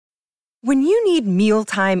When you need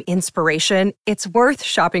mealtime inspiration, it's worth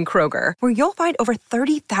shopping Kroger, where you'll find over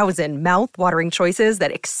 30,000 mouth-watering choices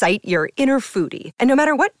that excite your inner foodie. And no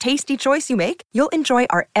matter what tasty choice you make, you'll enjoy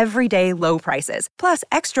our everyday low prices, plus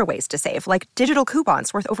extra ways to save, like digital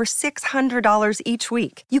coupons worth over $600 each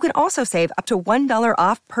week. You can also save up to $1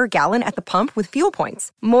 off per gallon at the pump with fuel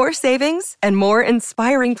points. More savings and more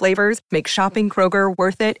inspiring flavors make shopping Kroger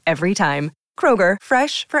worth it every time. Kroger,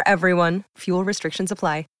 fresh for everyone. Fuel restrictions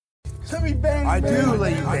apply. Let me bang. I do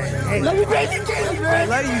let you bang. Hey, let me bang you, man. I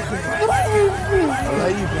let you bang. I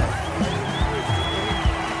let you bang.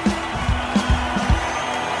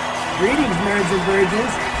 Greetings, marriage and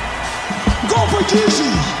virgins. Go for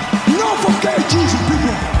Jesus. No for Jesus,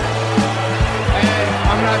 people. Hey,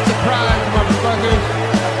 I'm not surprised, motherfuckers.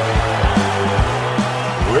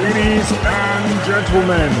 Ladies and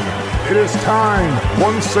gentlemen, it is time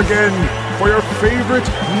once again for your favorite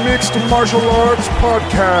mixed martial arts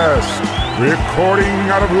podcast. Recording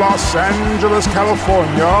out of Los Angeles,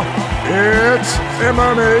 California, it's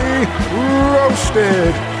MMA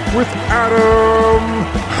Roasted with Adam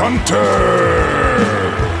Hunter.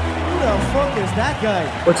 Who the fuck is that guy?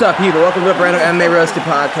 What's up, people? Welcome to a brand new MMA Roasted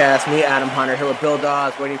podcast. Me, Adam Hunter, here with Bill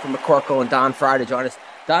Dawes, waiting for McCorkle and Don Frye to join us.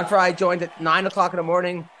 Don Frye joined at 9 o'clock in the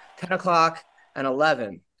morning, 10 o'clock, and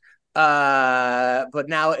 11. But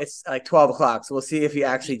now it's like 12 o'clock, so we'll see if he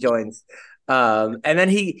actually joins. And then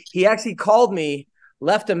he actually called me,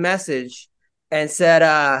 left a message, and said,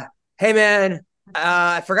 hey man,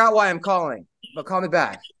 I forgot why I'm calling, but call me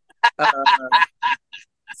back.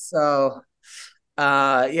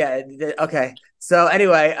 Yeah, okay. So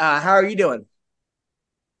anyway, how are you doing?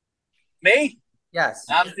 Me? Yes.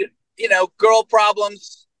 Girl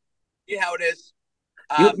problems. You know how it is.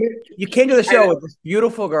 You came to the show with this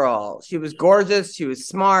beautiful girl. She was gorgeous. She was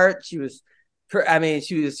smart. She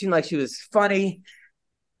seemed like she was funny.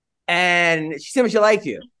 And she seemed like she liked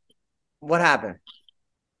you. What happened?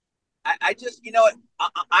 I just,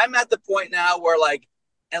 I'm at the point now where, like,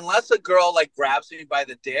 unless a girl, like, grabs me by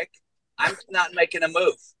the dick, I'm not making a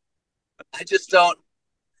move. I don't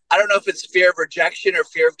know if it's fear of rejection or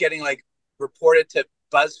fear of getting, like, reported to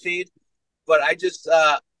BuzzFeed, but I just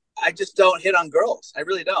don't hit on girls. I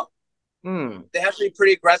really don't. They have to be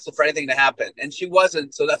pretty aggressive for anything to happen. And she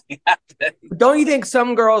wasn't, so nothing happened. Don't you think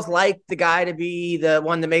some girls like the guy to be the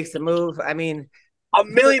one that makes the move? I mean,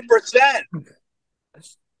 1,000,000%.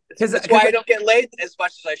 That's why I don't get laid as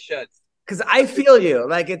much as I should. Because I feel you.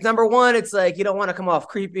 Like, it's number one, it's like you don't want to come off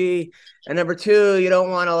creepy. And number two, you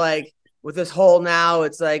don't want to, like, with this whole now,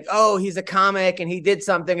 it's like, oh, he's a comic and he did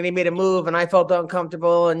something and he made a move and I felt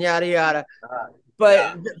uncomfortable and yada, yada.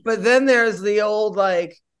 But then there's the old,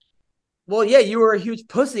 like, well, yeah, you were a huge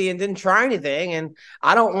pussy and didn't try anything. And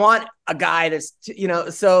I don't want a guy that's,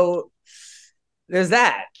 so there's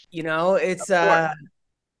that, it's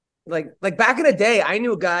like back in the day, I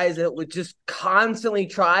knew guys that would just constantly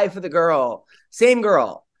try for the girl, same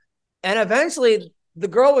girl. And eventually the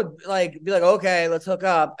girl would be like, okay, let's hook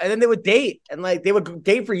up. And then they would date and they would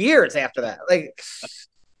date for years after that. Like,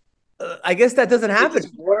 I guess that doesn't happen.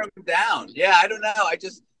 Just wore them down. Yeah, I don't know.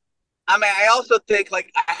 I also think,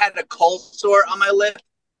 like, I had a cold sore on my lip.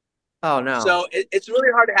 Oh, no. So it's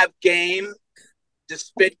really hard to have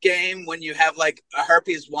spit game when you have, like, a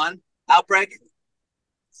herpes 1 outbreak.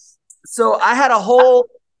 So I had a whole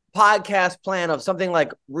podcast plan of something,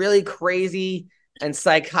 like, really crazy and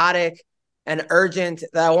psychotic and urgent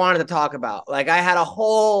that I wanted to talk about. Like, I had a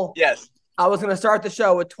whole... Yes. I was going to start the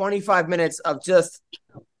show with 25 minutes of just...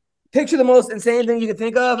 picture the most insane thing you could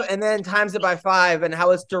think of and then times it by 5 and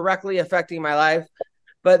how it's directly affecting my life.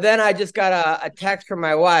 But then I just got a text from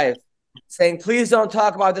my wife saying, please don't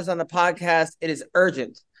talk about this on the podcast. It is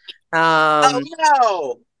urgent. Oh,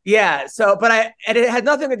 no. Yeah. So, and it had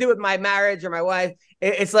nothing to do with my marriage or my wife.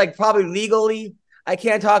 It's like probably legally I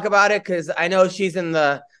can't talk about it because I know she's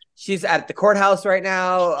at the courthouse right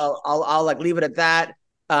now. I'll like leave it at that.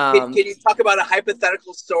 Can you talk about a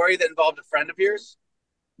hypothetical story that involved a friend of yours?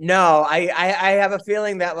 No, I have a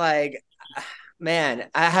feeling that, like, man,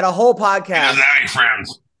 I had a whole podcast. He doesn't have any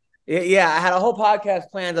friends. Yeah, I had a whole podcast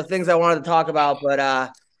planned of things I wanted to talk about, but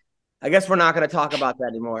I guess we're not going to talk about that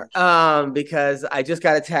anymore because I just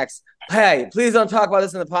got a text. Hey, please don't talk about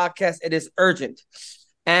this in the podcast. It is urgent.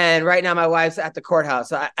 And right now my wife's at the courthouse,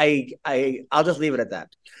 so I'll just leave it at that.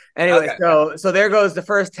 Anyway, okay. So there goes the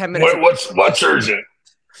first 10 minutes. What's urgent?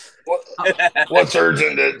 What's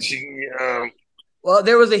urgent that she... Well,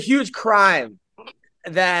 there was a huge crime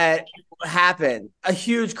that happened. A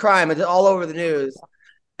huge crime. It's all over the news.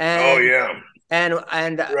 And,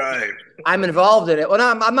 and right. I'm involved in it. Well,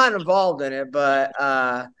 no, I'm not involved in it, but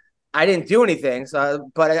I didn't do anything.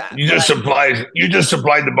 So, You just supplied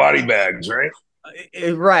the body bags, right?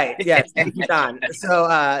 Right. Yes. Thank you, Don. So,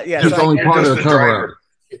 yeah. Just So only part of the cover up.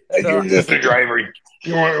 You're just a driver.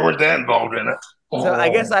 You weren't that involved in it. So I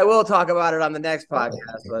guess I will talk about it on the next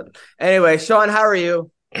podcast. But anyway, Sean, how are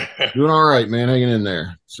you? Doing all right, man. Hanging in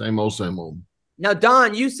there. Same old, same old. Now,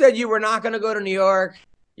 Don, you said you were not going to go to New York.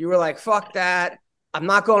 You were like, fuck that. I'm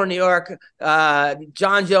not going to New York.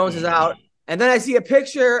 John Jones is out. And then I see a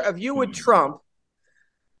picture of you with Trump,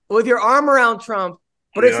 with your arm around Trump,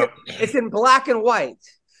 but it's in black and white.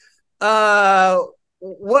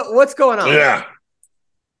 What's going on? Yeah.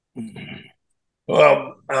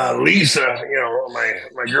 Well, Lisa,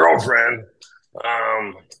 my girlfriend,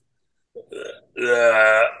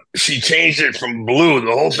 she changed it from blue.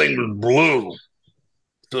 The whole thing was blue.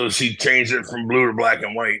 So she changed it from blue to black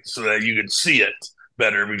and white so that you could see it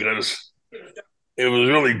better because it was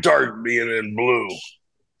really dark being in blue.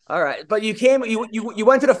 All right. But you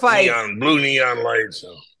went to the fight. Blue neon lights.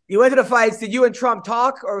 You went to the fights. Did you and Trump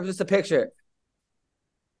talk or was this a picture?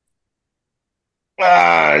 We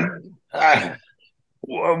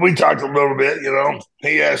talked a little bit,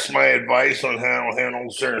 He asked my advice on how to handle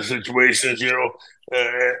certain situations, along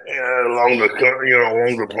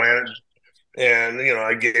the planet. And,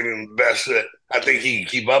 I gave him the best that I think he can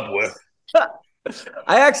keep up with.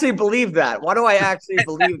 I actually believe that. Why do I actually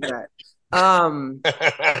believe that?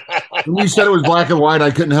 When you said it was black and white,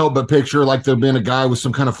 I couldn't help but picture like there been a guy with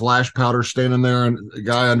some kind of flash powder standing there and a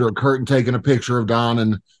guy under a curtain taking a picture of Don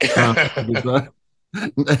and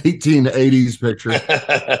 1880s picture.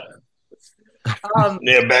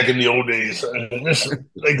 Yeah, back in the old days. This is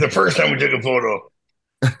like the first time we took a photo.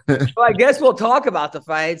 Well, I guess we'll talk about the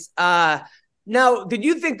fights. Now, did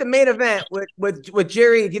you think the main event with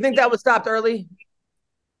Jerry, do you think that was stopped early?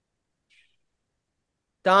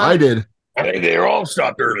 Don? I did. I think they were all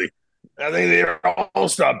stopped early. But you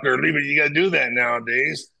got to do that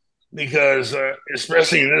nowadays because,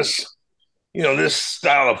 especially in this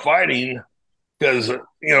style of fighting, because it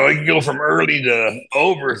can go from early to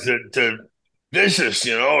over to vicious,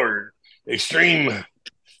 or extreme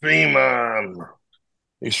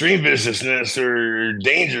viciousness or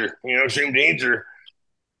danger, extreme danger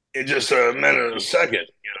in just a minute of a second.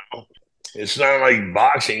 It's not like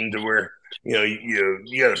boxing to where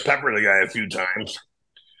you got to pepper the guy a few times.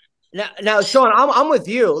 Now, Sean, I'm with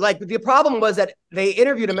you. Like the problem was that they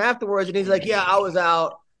interviewed him afterwards, and he's like, "Yeah, I was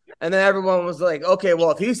out." And then everyone was like, "Okay,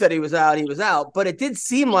 well, if he said he was out, he was out." But it did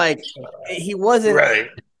seem like he wasn't. Right.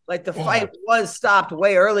 Like the fight was stopped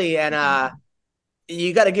way early, and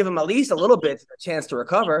you got to give him at least a little bit of a chance to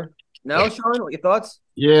recover. No, Sean, what your thoughts?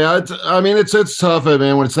 Yeah, it's tough,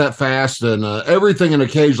 man, when it's that fast and everything in a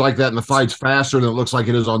cage like that in the fight's faster than it looks like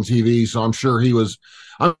it is on TV. So I'm sure he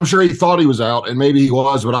thought he was out, and maybe he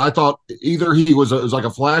was, but I thought either it was like a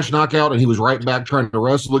flash knockout and he was right back trying to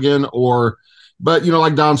wrestle again, but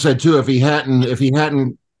like Don said too, if he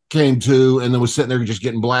hadn't came to and then was sitting there just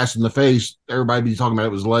getting blasted in the face, everybody be talking about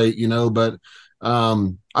it was late, but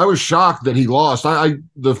I was shocked that he lost.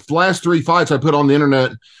 The last 3 fights I put on the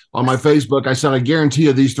internet on my Facebook, I said, I guarantee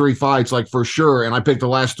you these 3 fights, like for sure. And I picked the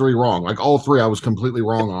last 3 wrong. Like all 3 I was completely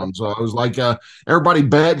wrong on. So I was like, everybody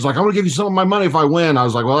bet. It's like, I'm going to give you some of my money if I win. I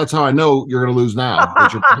was like, well, that's how I know you're going to lose now.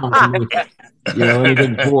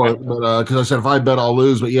 Anything for it. But because I said, if I bet, I'll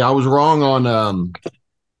lose. But yeah, I was wrong on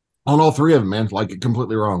all 3 of them, man. Like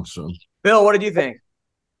completely wrong. So, Bill, what did you think?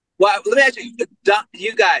 Well, let me ask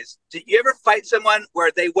you guys, did you ever fight someone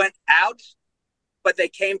where they went out, but they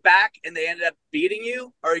came back and they ended up beating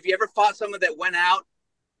you? Or have you ever fought someone that went out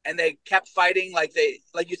and they kept fighting like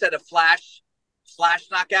you said, a flash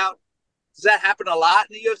knockout? Does that happen a lot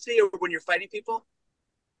in the UFC or when you're fighting people?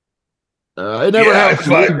 It never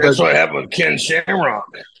happened. That's what happened with Ken Shamrock.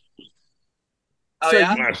 Oh,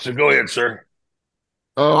 yeah? So go ahead, sir.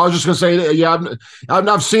 I was just gonna say, yeah,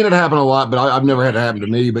 I've seen it happen a lot, but I've never had it happen to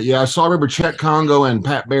me. But yeah, I remember Chet Congo and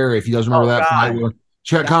Pat Barry. If you guys remember that fight, where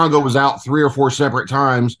Chet Congo was out 3 or 4 separate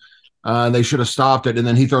times. They should have stopped it, and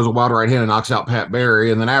then he throws a wild right hand and knocks out Pat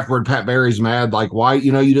Barry. And then afterward, Pat Barry's mad, like, why?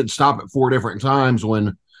 You didn't stop it 4 different times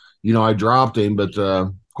when, I dropped him. But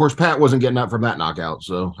of course, Pat wasn't getting up from that knockout,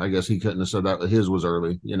 so I guess he couldn't have said that his was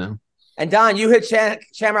early. And Don, you hit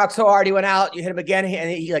Shamrock so hard he went out. You hit him again,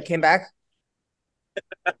 and he came back.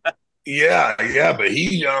 Yeah, but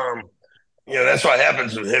he, that's what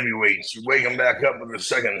happens with heavyweights. You wake him back up with a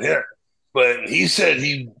second hit. But he said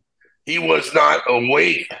he was not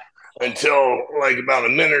awake until like about a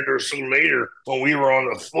minute or so later when we were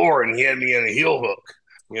on the floor and he had me in a heel hook.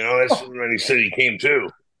 That's when he said he came to.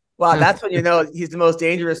 Wow, that's when you know he's the most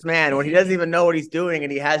dangerous man, when he doesn't even know what he's doing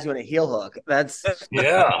and he has you in a heel hook. That's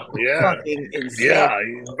Yeah. fucking insane. Yeah.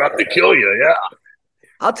 He's about to kill you. Yeah.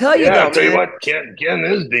 I'll tell you Yeah. though, I'll tell you man. what, Ken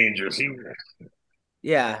is dangerous.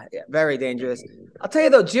 Yeah, very dangerous. I'll tell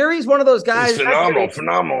you though, Jerry's one of those guys. He's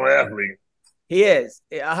phenomenal athlete. He is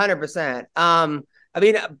 100%. I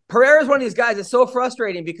mean, Pereira's one of these guys that's so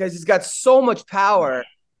frustrating because he's got so much power,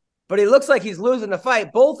 but he looks like he's losing the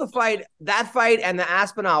fight. Both the fight, that fight and the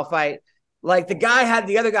Aspinall fight, like the guy had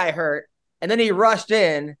the other guy hurt, and then he rushed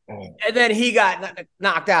in, and then he got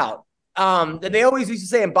knocked out. They always used to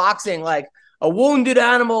say in boxing, like, a wounded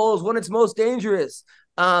animal is when it's most dangerous.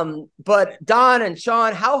 But Don and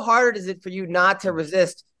Sean, how hard is it for you not to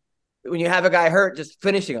resist when you have a guy hurt, just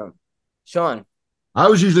finishing him? Sean. I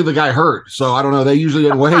was usually the guy hurt, so I don't know. They usually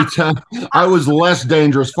didn't wait. I was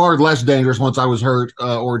far less dangerous once I was hurt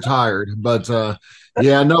or tired. But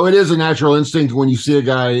yeah, no, it is a natural instinct when you see a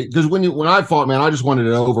guy. Because when I fought, man, I just wanted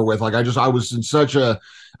it over with. Like I was in such a.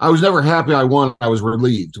 I was never happy I won. I was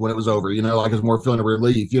relieved when it was over. Like it was more feeling of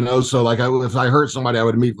relief. So like if I hurt somebody, I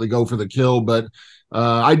would immediately go for the kill. But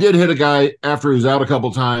I did hit a guy after he was out a couple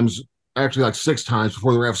times. Actually, like 6 times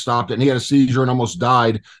before the ref stopped it, and he had a seizure and almost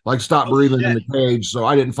died, like stopped breathing in the cage. So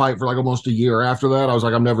I didn't fight for like almost a year after that. I was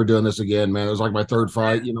like, I'm never doing this again, man. It was like my 3rd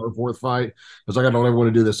fight, 4th fight. I was like, I don't ever want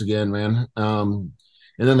to do this again, man. And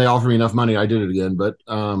then they offered me enough money, I did it again. But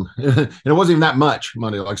and it wasn't even that much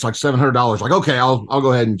money. Like it's like $700. Like, okay, I'll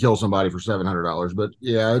go ahead and kill somebody for $700. But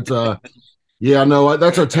yeah, it's yeah, no,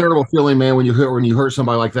 that's a terrible feeling, man, when you hurt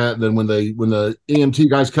somebody like that. And then when the EMT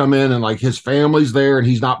guys come in and like his family's there and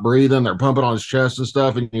he's not breathing, they're pumping on his chest and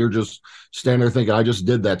stuff, and you're just standing there thinking, I just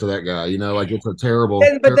did that to that guy, like it's a terrible.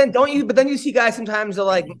 But then you see guys sometimes are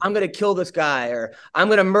like, I'm gonna kill this guy, or I'm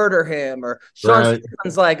gonna murder him, or Sean's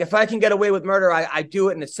like, if I can get away with murder, I do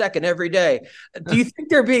it in a second every day. Do you think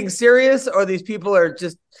they're being serious, or these people are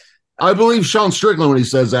just? I believe Sean Strickland when he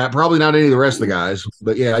says that. Probably not any of the rest of the guys,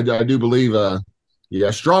 but yeah, I do believe.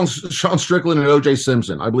 Sean Strickland and O.J.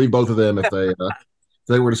 Simpson. I believe both of them. If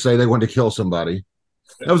they were to say they wanted to kill somebody,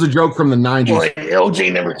 that was a joke from the '90s. Boy, O.J.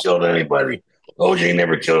 never killed anybody. OJ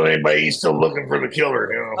never killed anybody. He's still looking for the killer.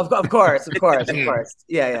 Of course.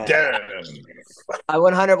 Yeah.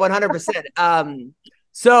 100%.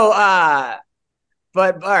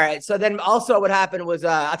 But all right. So then also what happened was,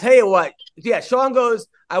 I'll tell you what. Yeah, Sean goes,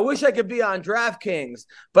 I wish I could be on DraftKings,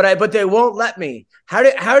 but they won't let me. How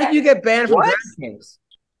did you get banned from DraftKings?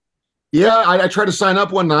 Yeah, I tried to sign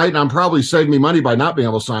up one night, and I'm probably saving me money by not being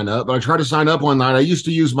able to sign up. But I tried to sign up one night. I used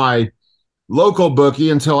to use my local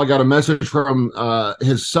bookie until I got a message from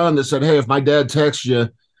his son that said, "Hey, if my dad texts you,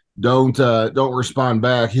 don't respond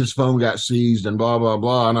back. His phone got seized and blah blah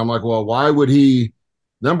blah." And I'm like, well, why would he?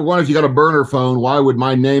 Number one, if you got a burner phone, why would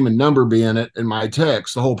my name and number be in it in my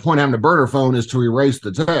text? The whole point of having a burner phone is to erase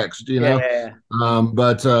the text, Yeah.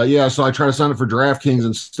 So I tried to sign up for DraftKings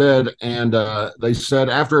instead, and they said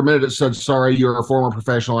after a minute, it said, "Sorry, you're a former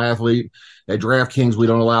professional athlete. At DraftKings, we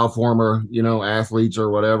don't allow former, athletes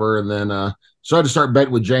or whatever." And then so I had to start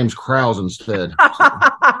betting with James Krause instead.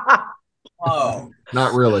 Oh,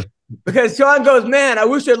 not really. Because Sean goes, man, I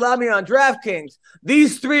wish they'd allow me on DraftKings.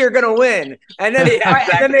 These 3 are gonna win, and then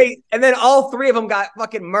and then all 3 of them got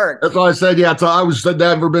fucking murked. That's what I said. Yeah, I've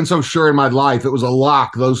never been so sure in my life. It was a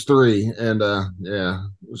lock, those 3, and it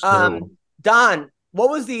was terrible. Don, what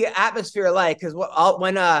was the atmosphere like? Because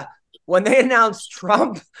when they announced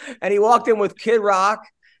Trump and he walked in with Kid Rock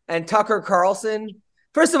and Tucker Carlson.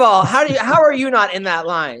 First of all, how are you not in that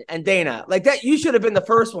line? And Dana, like that, you should have been the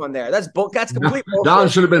first one there. That's complete bullshit. Don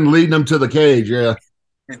should have been leading them to the cage. Yeah.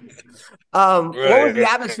 What was the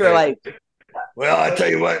atmosphere like? Well, I tell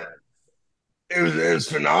you what, it was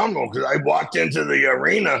phenomenal because I walked into the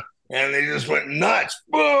arena and they just went nuts.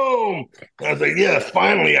 Boom! And I was like, yeah,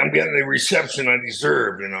 finally, I'm getting the reception I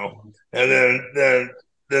deserve, And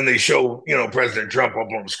then they show, President Trump up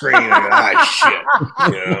on the screen. And shit.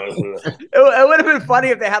 It would have been funny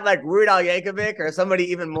if they had like Ruud Al Yankovic or somebody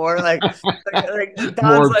even more like Don's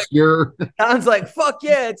more obscure. Don's like, fuck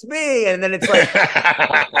yeah, it's me. And then it's like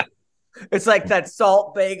it's like that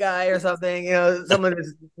Salt Bay guy or something, someone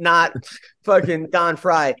who's not fucking Don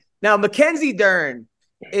Frye. Now, Mackenzie Dern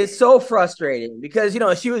is so frustrating because,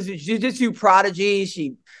 she was a jiu-jitsu prodigy.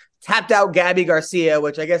 She tapped out Gabby Garcia,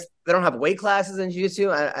 which I guess they don't have weight classes in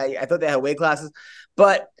jiu-jitsu. I thought they had weight classes.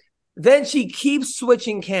 But then she keeps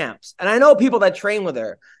switching camps. And I know people that train with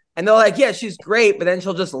her. And they're like, yeah, she's great, but then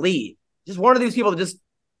she'll just leave. Just one of these people that just...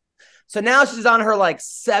 So now she's on her,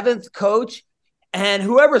 7th coach. And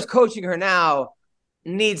whoever's coaching her now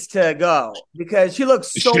needs to go because she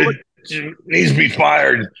looks so much. She needs to be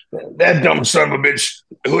fired. That dumb son of a bitch,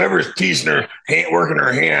 whoever's teasing her, working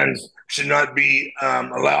her hands, should not be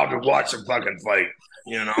allowed to watch a fucking fight,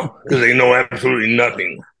 because they know absolutely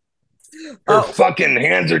nothing. Her fucking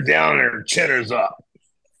hands are down and her chin is up.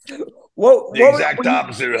 The exact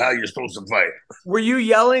opposite of how you're supposed to fight. Were you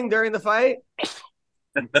yelling during the fight?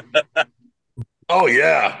 Oh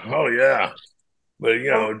yeah. But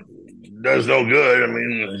does no good. I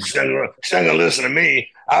mean, she's not gonna listen to me.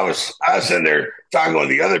 I was in there talking with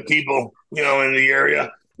the other people, in the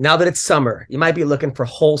area. Now that it's summer, you might be looking for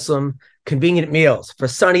wholesome, convenient meals for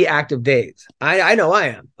sunny, active days. I know I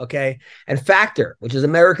am, okay? And Factor, which is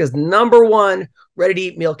America's #1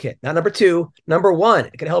 ready-to-eat meal kit. Not number 2, #1.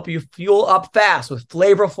 It can help you fuel up fast with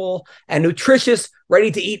flavorful and nutritious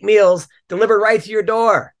ready-to-eat meals delivered right to your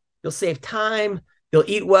door. You'll save time, you'll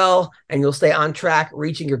eat well, and you'll stay on track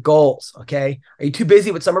reaching your goals, okay? Are you too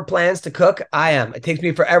busy with summer plans to cook? I am. It takes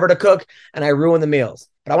me forever to cook, and I ruin the meals.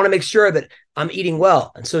 But I want to make sure that I'm eating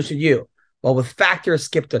well, and so should you. Well, with Factor,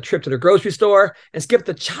 skip the trip to the grocery store and skip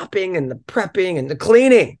the chopping and the prepping and the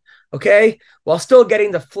cleaning, okay? While still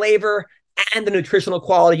getting the flavor and the nutritional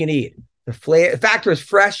quality you need. Factor is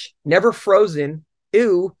fresh, never frozen.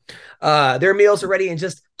 Ew. Their meals are ready in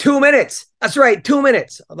just 2 minutes. That's right, 2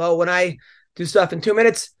 minutes. Although when I do stuff in 2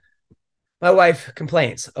 minutes, my wife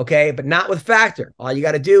complains, okay? But not with Factor. All you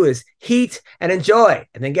got to do is heat and enjoy,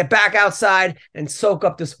 and then get back outside and soak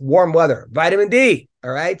up this warm weather. Vitamin D,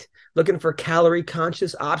 all right? Looking for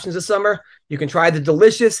calorie-conscious options this summer? You can try the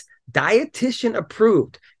delicious,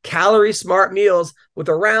 dietitian-approved, calorie-smart meals with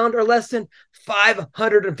around or less than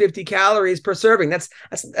 550 calories per serving.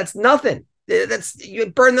 That's nothing. You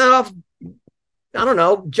burn that off, I don't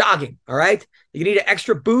know, jogging, all right? You need an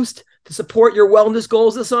extra boost to support your wellness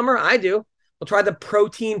goals this summer? I do. We'll try the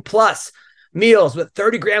Protein Plus meals with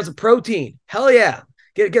 30 grams of protein. Hell yeah.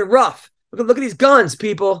 Get rough. Look at these guns,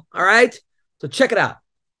 people. All right? So check it out.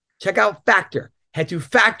 Check out Factor. Head to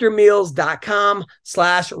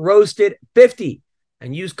factormeals.com/roasted50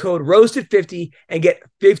 and use code roasted50 and get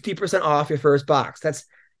 50% off your first box. That's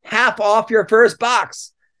half off your first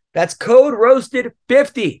box. That's code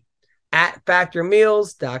roasted50 at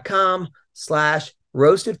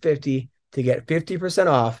factormeals.com/roasted50 to get 50%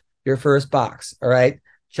 off your first box. All right.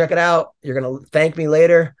 Check it out. You're going to thank me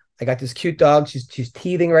later. I got this cute dog. She's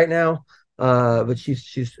teething right now. But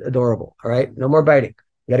she's adorable. All right. No more biting.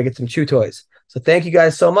 You got to get some chew toys. So thank you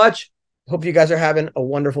guys so much. Hope you guys are having a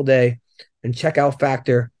wonderful day, and check out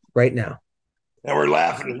Factor right now. And we're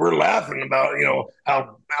laughing about,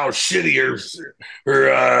 how shitty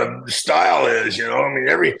her style is,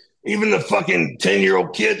 I mean, even the fucking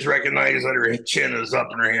 10-year-old kids recognize that her chin is up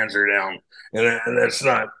and her hands are down. And that's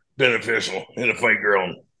not beneficial in a fight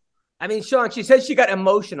girl. I mean, Sean, she said she got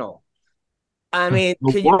emotional. I mean,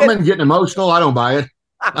 getting emotional? I don't buy it.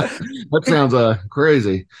 That sounds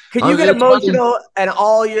crazy. Can you get emotional and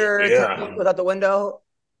all your technique without the window?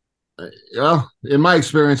 Yeah, in my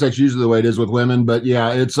experience, that's usually the way it is with women. But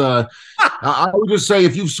yeah, it's I would just say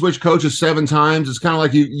if you've switched coaches 7 times, it's kind of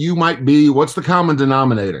like you might be. What's the common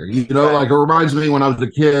denominator? Like it reminds me when I was a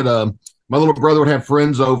kid. My little brother would have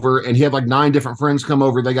friends over, and he had like 9 different friends come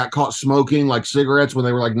over. They got caught smoking like cigarettes when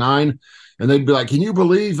they were like 9. And they'd be like, "Can you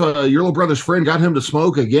believe your little brother's friend got him to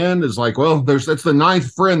smoke again?" It's like, well, that's the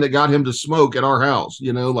 9th friend that got him to smoke at our house.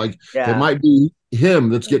 It might be him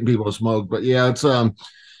that's getting people to smoke. But yeah, it's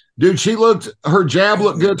dude, her jab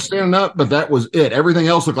looked good standing up, but that was it. Everything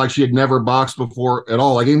else looked like she had never boxed before at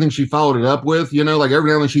all. Like anything she followed it up with, like every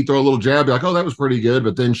now and then she'd throw a little jab, be like, "Oh, that was pretty good,"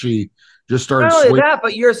 but then she just started. Not only that,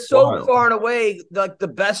 but you're so far and away like the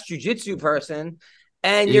best jiu-jitsu person,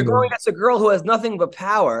 and you're going against a girl who has nothing but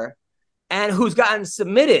power and who's gotten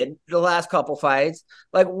submitted the last couple fights.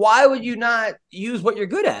 Like, why would you not use what you're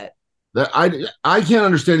good at? I can't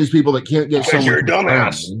understand these people that can't get someone. You're a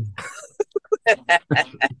dumbass.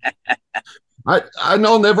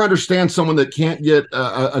 I'll never understand someone that can't get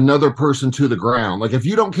another person to the ground. Like, if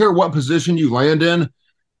you don't care what position you land in,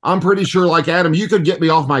 I'm pretty sure, like Adam, you could get me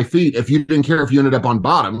off my feet if you didn't care if you ended up on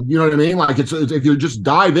bottom. You know what I mean? Like, it's if you just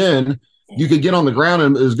dive in, you could get on the ground,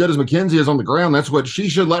 and as good as Mackenzie is on the ground, that's what she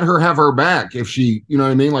should let her have her back if she, you know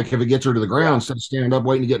what I mean? Like if it gets her to the ground instead of standing up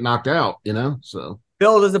waiting to get knocked out, So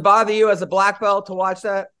Bill, does it bother you as a black belt to watch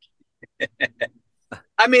that?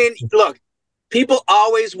 I mean, look, people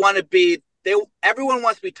always want to be, everyone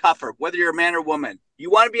wants to be tougher, whether you're a man or woman.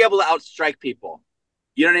 You want to be able to outstrike people.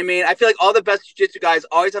 You know what I mean? I feel like all the best jiu-jitsu guys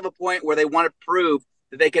always have a point where they want to prove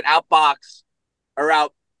that they can outbox or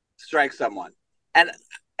outstrike someone.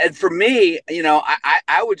 And for me,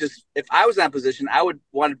 I would just, if I was in that position, I would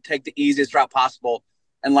want to take the easiest route possible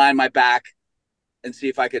and lie on my back and see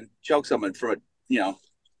if I can choke someone from it,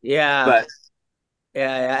 Yeah. But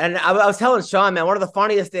yeah. And I was telling Sean, man, one of the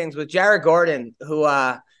funniest things with Jared Gordon, who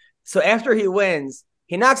so after he wins,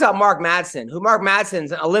 he knocks out Mark Madsen, who Mark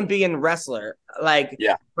Madsen's an Olympian wrestler. Like,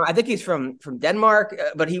 yeah, I think he's from Denmark,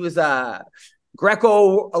 but he was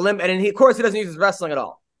Greco-Olympic, and of course he doesn't use his wrestling at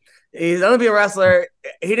all. He's an Olympian wrestler.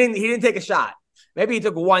 He didn't take a shot. Maybe he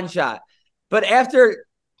took one shot. But after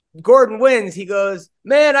Gordon wins, he goes,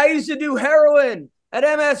 "Man, I used to do heroin at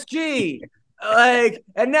MSG.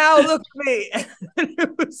 And now look at me." And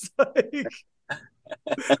it was like,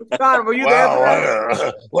 Don, were you there for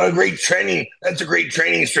that? What a great training. That's a great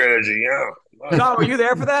training strategy. Yeah. Don, were you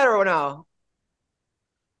there for that or no?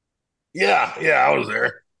 Yeah, I was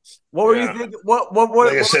there. What were you thinking? What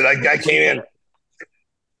like I said, I came in.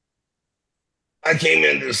 I came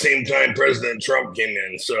in at the same time President Trump came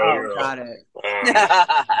in. So got it.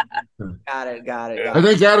 Got it. I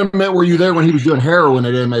think Adam meant, were you there when he was doing heroin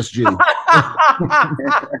at MSG?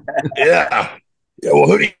 Yeah. Well,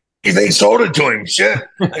 who do you think sold it to him? Shit.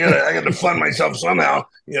 I got to fund myself somehow,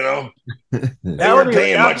 They weren't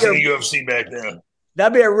paying much in the UFC back then.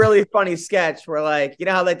 That'd be a really funny sketch where, like,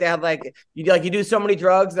 how like they have you do so many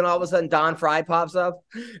drugs, and all of a sudden Don Frye pops up.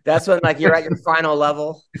 That's when you're at your final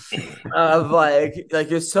level of like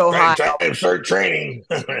you're so high. Time start training.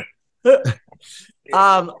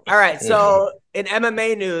 All right. So in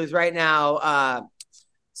MMA news right now,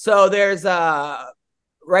 so there's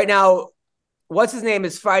right now, what's his name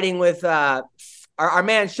is fighting with our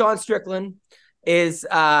man Sean Strickland. Is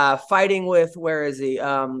fighting with, where is he?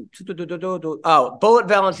 Bullet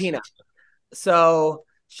Valentina. So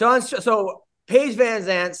Paige Van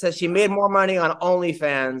Zandt says she made more money on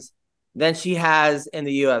OnlyFans than she has in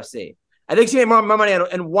the UFC. I think she made more money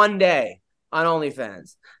in one day on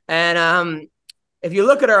OnlyFans. And if you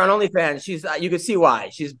look at her on OnlyFans, you can see why.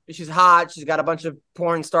 She's hot. She's got a bunch of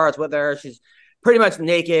porn stars with her. She's pretty much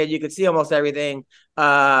naked. You could see almost everything.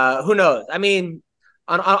 Who knows? I mean,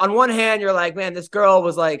 on one hand, you're like, man, this girl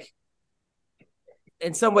was like,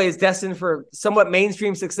 in some ways, destined for somewhat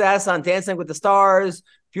mainstream success on Dancing with the Stars.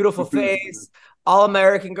 Beautiful face,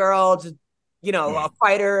 all-American girl, just a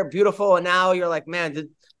fighter, beautiful. And now you're like, man,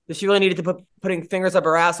 does she really need to putting fingers up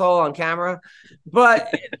her asshole on camera?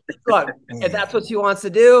 But look, if that's what she wants to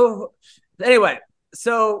do, anyway.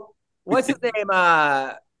 So what's his name?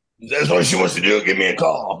 That's what she wants to do. Give me a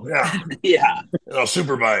call. Yeah, yeah. I'll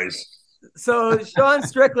supervise. So Sean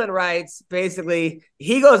Strickland writes, basically,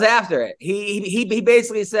 he goes after it. He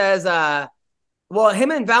basically says, well,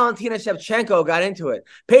 him and Valentina Shevchenko got into it.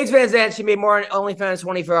 Paige Van Zandt, she made more on OnlyFans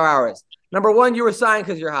 24 hours. Number one, you were signed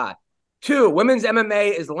because you're hot. 2, women's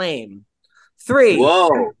MMA is lame. 3,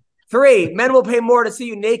 men will pay more to see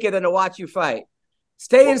you naked than to watch you fight.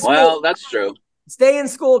 Stay in school. Well, that's true. Stay in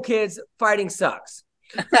school, kids. Fighting sucks.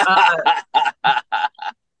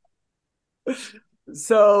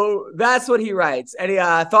 So that's what he writes. Any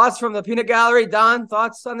thoughts from the peanut gallery? Don,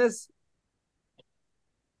 thoughts on this?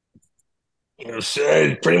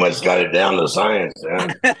 Pretty much got it down to science,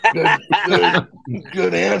 man.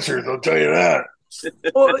 Good answers, I'll tell you that.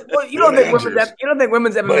 Well, you don't think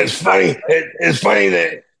women's MMA? But it's funny.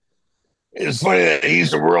 It's funny that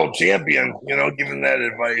he's the world champion. Giving that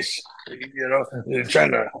advice.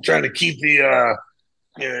 Trying to keep the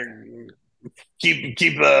keep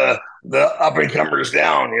the up and comers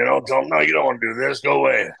down. Tell them, no, you don't want to do this. Go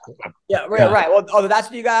away. Yeah, right. Well, that's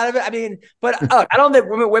what you got out of it. I mean, but I don't think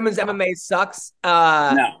women's MMA sucks.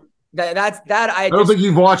 No, that's that. I don't think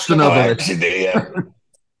you've watched enough of it.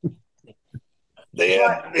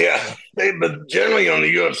 But generally on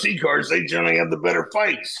the UFC cards, they generally have the better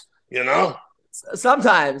fights.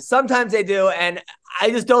 Sometimes they do, and I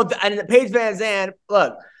just don't. And Paige Van Zandt,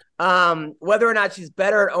 look, whether or not she's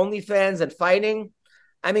better at OnlyFans than fighting,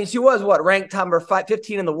 I mean, she was ranked number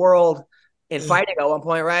 15 in the world in fighting at one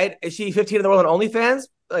point, right? Is she 15 in the world on OnlyFans?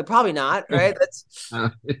 Like, probably not, right? That's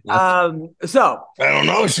so I don't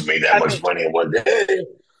know. She made that much money in one day.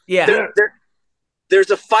 Yeah.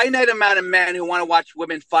 There's a finite amount of men who want to watch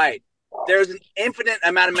women fight. There's an infinite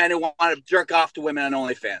amount of men who want to jerk off to women on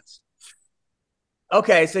OnlyFans.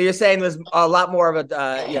 Okay, so you're saying there's a lot more of a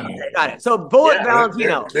got it. So Bullet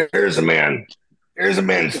Valentino. There's a man. There's a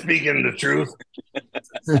man speaking the truth.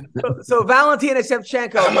 So Valentina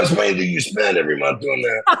Shevchenko. How much money do you spend every month doing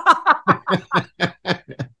that?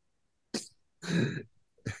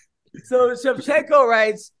 So Shevchenko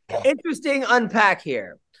writes, interesting unpack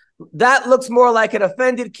here. That looks more like an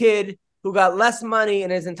offended kid who got less money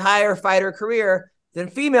in his entire fighter career than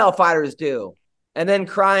female fighters do. And then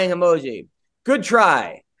crying emoji. Good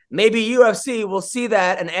try. Maybe UFC will see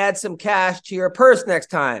that and add some cash to your purse next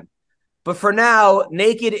time. But for now,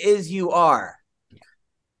 naked as you are.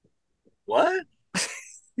 What?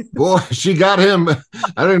 Boy, she got him.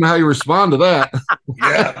 I don't know how you respond to that.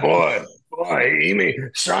 Yeah, boy.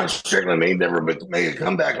 Sean Strickland may never make a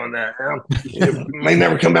comeback on that. He may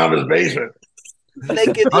never come out of his basement.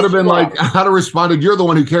 Naked I'd have as been you like, are. I'd have responded, "You're the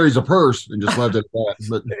one who carries a purse," and just left it at that.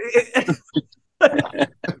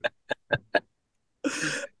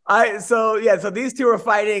 But So these two are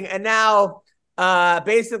fighting, and now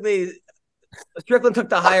basically Strickland took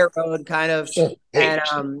the higher road, kind of,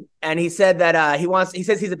 and he said that he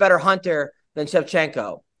says he's a better hunter than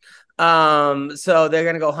Shevchenko. So they're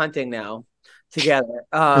gonna go hunting now together.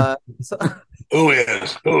 Who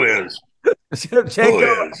is?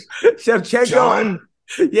 Shevchenko, Sean?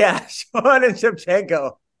 Yeah, Sean and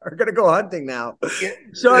Shevchenko are gonna go hunting now.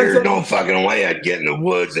 There's no fucking way I'd get in the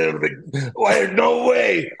woods. There's no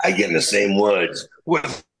way I get in the same woods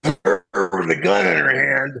with her with a gun in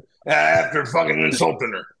her hand after fucking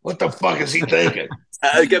insulting her. What the fuck is he thinking?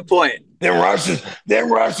 Good point. Them Russians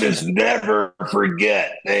never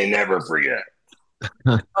forget. They never forget.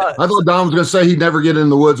 I thought Dom was going to say he'd never get in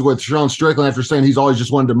the woods with Sean Strickland after saying he's always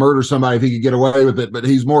just wanted to murder somebody if he could get away with it, but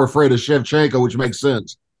he's more afraid of Shevchenko, which makes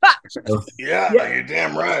sense. Yeah, you're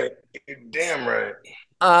damn right.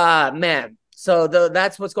 Man. So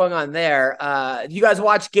that's what's going on there. You guys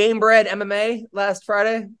watch Game Bread MMA last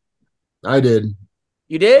Friday? I did.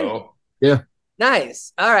 You did? Oh. Yeah.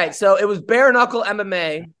 Nice. All right. So it was Bare Knuckle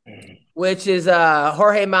MMA, which is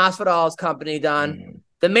Jorge Masvidal's company done.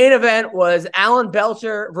 The main event was Alan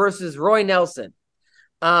Belcher versus Roy Nelson.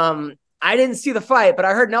 I didn't see the fight, but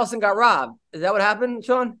I heard Nelson got robbed. Is that what happened,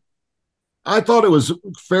 Sean? I thought it was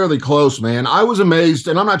fairly close, man. I was amazed,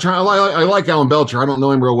 and I'm not trying. I like Alan Belcher. I don't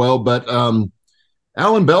know him real well, but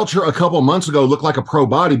Alan Belcher a couple months ago looked like a pro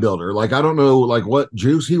bodybuilder. Like, I don't know like what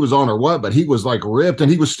juice he was on or what, but he was like ripped,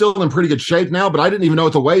 and he was still in pretty good shape now. But I didn't even know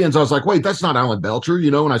at the weigh-ins. I was like, wait, that's not Alan Belcher,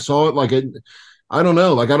 when I saw it. Like, I don't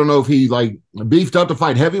know. Like, I don't know if he like beefed up to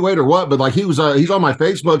fight heavyweight or what, but like he's on my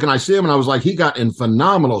Facebook, and I see him, and I was like, he got in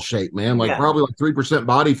phenomenal shape, man. Like probably like 3%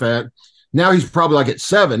 body fat. Now he's probably like at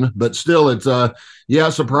 7, but still it's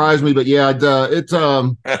surprised me. But yeah, it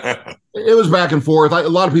was back and forth. A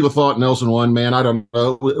lot of people thought Nelson won, man. I don't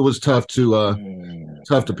know. It was tough to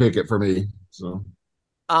pick it for me. So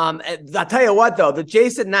I'll tell you what though, the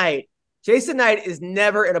Jason Knight is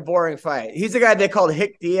never in a boring fight. He's the guy they called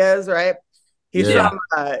Hick Diaz, right?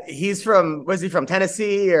 He's from was he from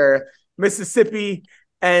Tennessee or Mississippi?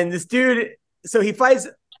 And this dude, so he fights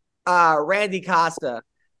Randy Costa.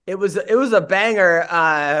 It was a banger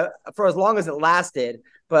for as long as it lasted.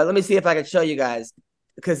 But let me see if I can show you guys,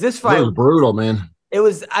 because this fight was brutal, man. It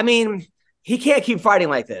was. I mean, he can't keep fighting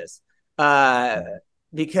like this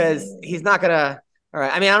because he's not gonna. All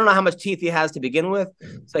right. I mean, I don't know how much teeth he has to begin with,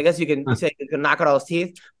 so I guess you can say you can knock out all his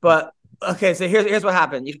teeth. But okay, so here's what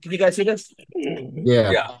happened. Can you guys see this?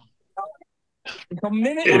 Yeah. A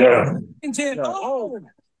minute. Yeah.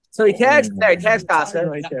 So he tags Costa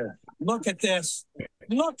right there. Look at this.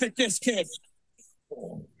 Look at this kid.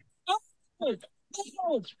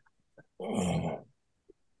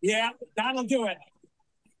 Yeah, that'll do it.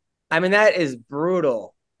 I mean, that is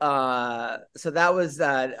brutal. So that was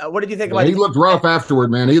what did you think about? He looked rough afterward,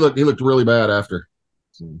 man. He looked really bad after.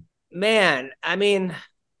 Man, I mean,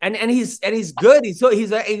 and he's good.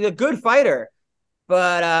 He's a good fighter,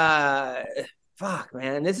 but fuck,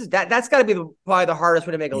 man, that's got to be probably the hardest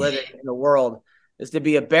way to make a living in the world, is to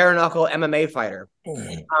be a bare knuckle MMA fighter.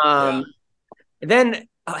 And then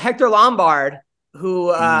Hector Lombard,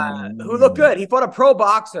 who looked good. He fought a pro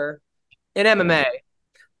boxer in MMA.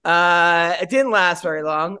 It didn't last very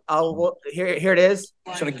long. Here it is.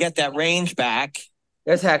 Sort of get that range back.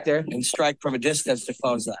 There's Hector. And strike from a distance to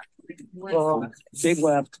close that. Big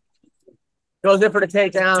left. Goes in for the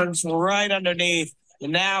takedown. It's right underneath.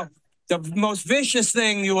 And now the most vicious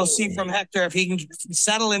thing you will see from Hector, if he can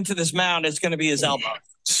settle into this mound, is going to be his elbow.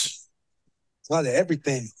 It's a lot of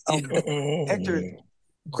everything. Hector,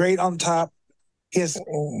 great on top. And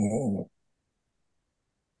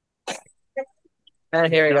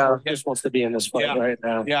here we go. He's supposed to be in this fight right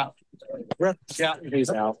now. Yeah. He's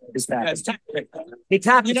out. He's back. He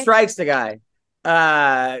tapped and strikes the guy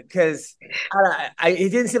because he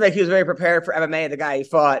didn't seem like he was very prepared for MMA. The guy he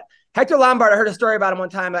fought, Hector Lombard. I heard a story about him one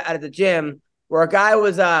time at the gym where a guy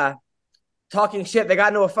was talking shit. They got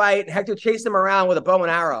into a fight. Hector chased him around with a bow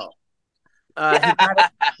and arrow.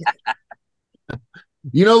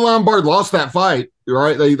 Lombard lost that fight,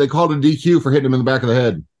 right? They called a DQ for hitting him in the back of the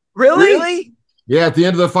head. Really? Yeah, at the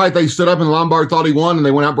end of the fight, they stood up and Lombard thought he won, and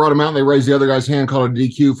they went out, brought him out, and they raised the other guy's hand, called a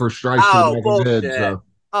DQ for strikes to the back of the head. So,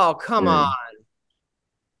 oh, come on.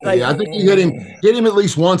 Like, I think he hit him at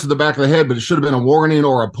least once in the back of the head, but it should have been a warning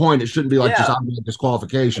or a point. It shouldn't be like just automatic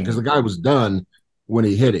disqualification because the guy was done when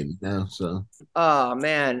he hit him. Yeah, so. Oh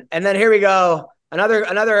man, and then here we go,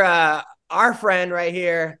 another our friend right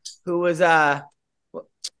here who was Alex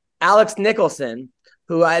Nicholson,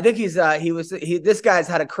 who I think this guy's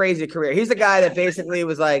had a crazy career. He's the guy that basically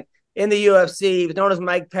was like in the UFC. He was known as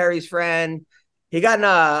Mike Perry's friend. He got in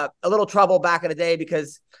a little trouble back in the day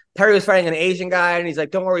because Perry was fighting an Asian guy, and he's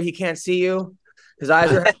like, "Don't worry, he can't see you. His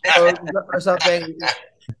eyes are closed," or something.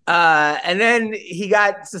 And then he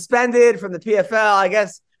got suspended from the PFL. I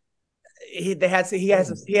guess he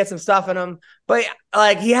had some stuff in him, but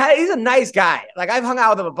like he's a nice guy. Like I've hung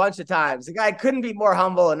out with him a bunch of times. The guy couldn't be more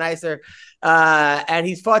humble and nicer. And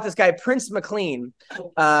he's fought this guy Prince McLean,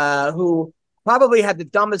 who probably had the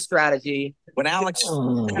dumbest strategy. When Alex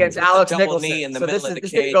against Alex Nicholson. Knee in the so middle this of the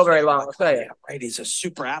cage. didn't go very long. I'll tell you. Right, he's a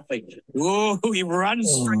super athlete. Ooh, he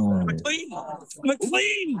runs straight.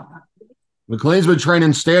 McLean. McLean's been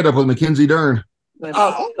training stand-up with Mackenzie Dern.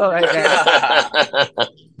 Oh, right.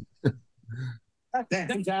 I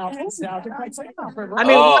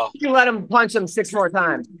mean, you let him punch him 6 more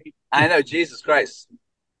times. I know, Jesus Christ.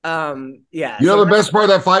 Yeah. You know, the best part of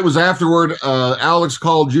that fight was afterward. Alex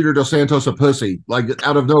called Junior Dos Santos a pussy, like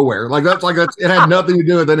out of nowhere. That's it had nothing to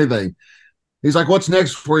do with anything. He's like, "What's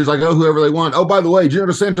next for?" He's like, "Oh, whoever they want." Oh, by the way, Junior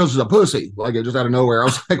Dos Santos is a pussy. Like it just out of nowhere. I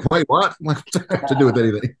was like, "Wait, what?" Like, what's that have to do with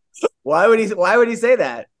anything? Why would he say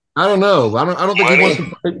that? I don't know. I don't think he wants to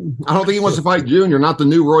fight, I don't think he wants to fight Junior, not the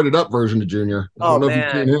new roided up version of Junior. I don't know if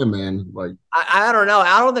you've seen him, man. Like I don't know.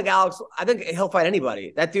 I don't think Alex. I think he'll fight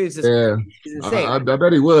anybody. That dude's just he's insane. I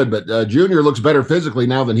bet he would, but Junior looks better physically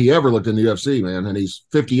now than he ever looked in the UFC, man. And he's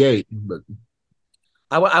 58. But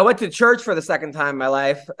I went to church for the second time in my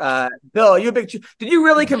life. Bill, did you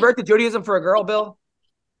really convert to Judaism for a girl, Bill?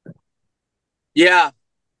 Yeah.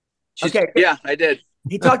 Okay. Yeah, I did.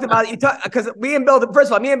 He talked about because me and Bill did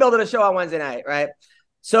a show on Wednesday night, right?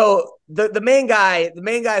 So the main guy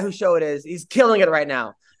whose show it is, he's killing it right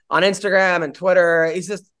now on Instagram and Twitter.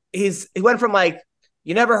 He went from like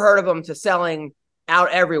you never heard of him to selling out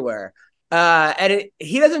everywhere. And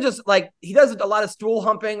he doesn't just like he does a lot of stool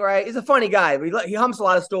humping, right? He's a funny guy. He humps a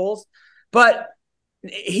lot of stools, but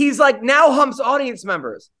he's like now humps audience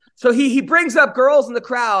members. So he brings up girls in the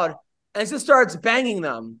crowd and just starts banging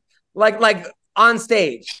them like on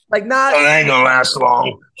stage, like not. That ain't gonna last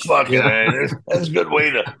long. Fucking that's a good way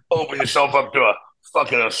to open yourself up to a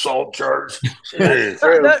fucking assault charge. He's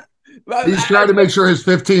trying to make sure his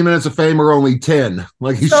 15 minutes of fame are only 10.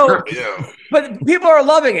 Like But people are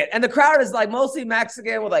loving it, and the crowd is like mostly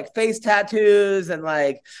Mexican with like face tattoos and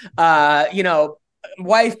like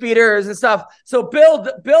wife beaters and stuff. So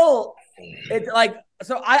Bill, it's like.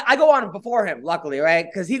 So I go on before him, luckily, right?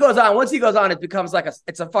 Because he goes on. Once he goes on, it becomes like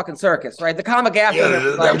it's a fucking circus, right? The comic after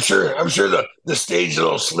him. I'm sure the stage is a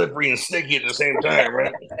little slippery and sticky at the same time,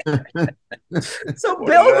 right? So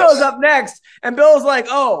Bill goes up next, and Bill's like,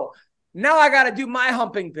 "Oh, now I got to do my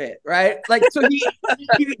humping bit, right?" Like, so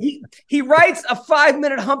he writes a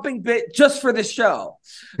 5-minute humping bit just for this show,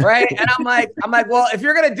 right? And I'm like, well, if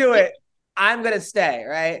you're gonna do it, I'm gonna stay,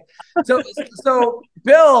 right? So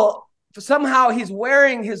Bill. Somehow he's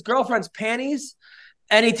wearing his girlfriend's panties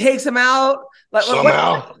and he takes them out. Like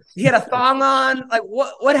somehow he had a thong on. Like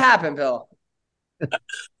what happened, Bill?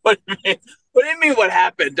 What do you mean what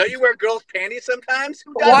happened? Don't you wear girls' panties sometimes?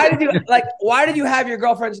 Why did you have your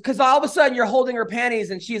girlfriend's? Because all of a sudden you're holding her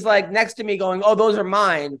panties and she's like next to me going, "Oh, those are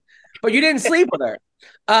mine," but you didn't sleep with her.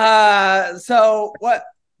 So what?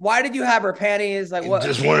 Why did you have her panties? Like what?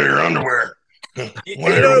 Just wanted her underwear.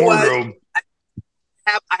 Wanted her wardrobe.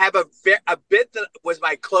 I have a bit that was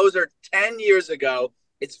my closer 10 years ago.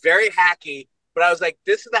 It's very hacky, but I was like,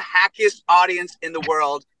 this is the hackiest audience in the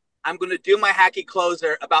world. I'm going to do my hacky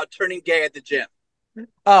closer about turning gay at the gym.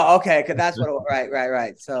 Oh, okay. Cause that's what,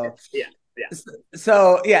 right. So, yeah.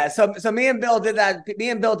 So me and Bill did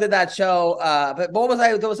that show. But what was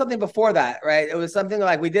there was something before that, right? It was something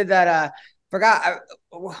like we did that.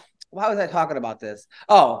 Why was I talking about this?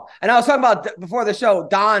 Oh, and I was talking about before the show,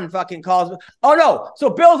 Don fucking calls me. Oh, no. So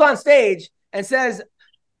Bill's on stage and says,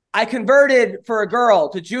 "I converted for a girl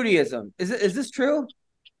to Judaism." Is this true?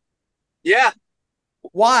 Yeah.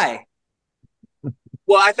 Why?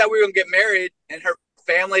 Well, I thought we were going to get married, and her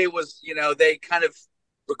family was, they kind of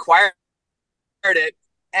required it.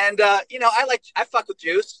 And, I fuck with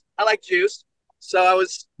Jews. I like Jews. So I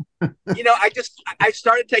was, I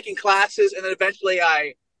started taking classes, and then eventually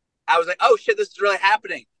I was like, oh shit, this is really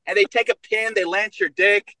happening. and they take a pin, they lance your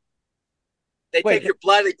dick, they take your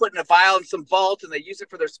blood, they put it in a vial in some vault, and they use it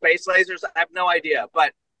for their space lasers. I have no idea,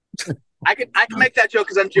 but I can make that joke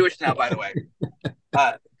because I'm Jewish now, by the way.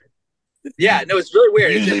 Yeah, no, it's really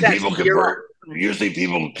weird. Usually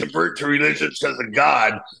people convert to religion because of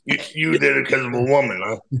God. You did it because of a woman,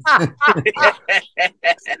 huh?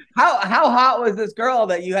 How hot was this girl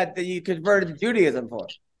that you converted to Judaism for?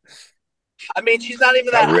 I mean, she's not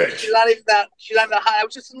even that rich. She's not even that hot. I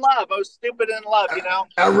was just in love. I was stupid in love, you know.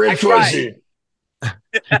 How rich was she?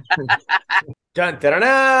 Dun, dun, dun,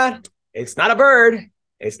 dun. It's not a bird.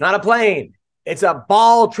 It's not a plane. It's a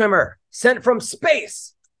ball trimmer sent from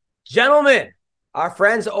space. Gentlemen, our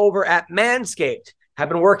friends over at Manscaped have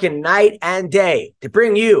been working night and day to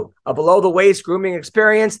bring you a below-the-waist grooming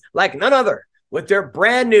experience like none other with their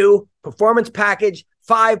brand new Performance Package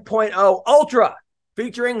 5.0 Ultra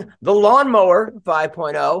featuring the Lawnmower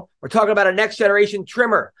 5.0. We're talking about a next-generation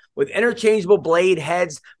trimmer with interchangeable blade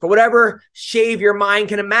heads for whatever shave your mind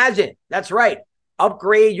can imagine. That's right.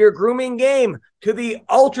 Upgrade your grooming game to the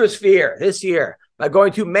Ultra Sphere this year by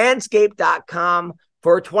going to manscaped.com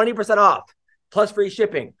for 20% off plus free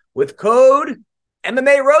shipping with code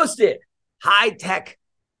MMA Roasted. High tech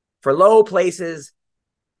for low places.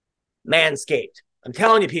 Manscaped. I'm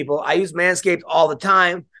telling you, people, I use Manscaped all the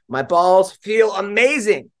time. My balls feel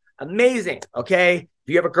amazing. Amazing. Okay. If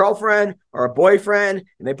you have a girlfriend or a boyfriend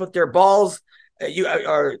and they put their balls, you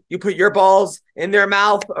put your balls in their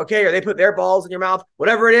mouth, okay, or they put their balls in your mouth,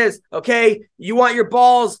 whatever it is, okay. You want your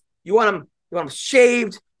balls, you want them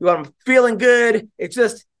shaved, you want them feeling good. It's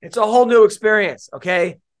a whole new experience,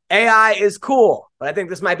 okay? AI is cool, but I think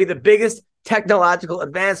this might be the biggest technological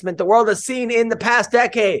advancement the world has seen in the past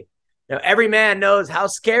decade. Now, every man knows how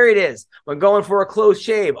scary it is when going for a close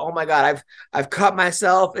shave. Oh my God, I've cut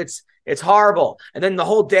myself. It's horrible. And then the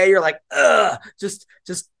whole day you're like, just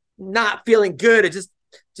not feeling good. It's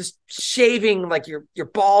just shaving, like your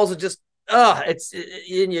balls are just,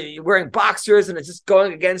 you're wearing boxers and it's just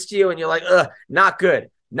going against you and you're like, not good.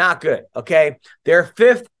 Not good, okay? Their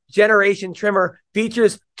 5th generation trimmer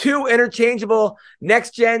features 2 interchangeable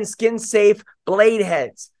next-gen skin-safe blade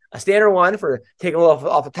heads, a standard one for taking a little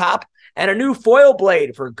off the top, and a new foil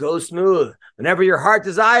blade for go smooth whenever your heart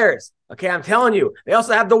desires. Okay, I'm telling you. They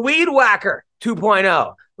also have the Weed Whacker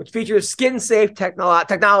 2.0, which features skin-safe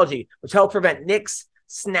technology, which helps prevent nicks,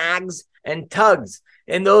 snags, and tugs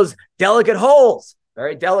in those delicate holes.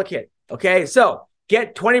 Very delicate, okay? So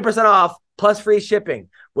get 20% off plus free shipping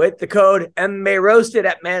with the code MMA Roasted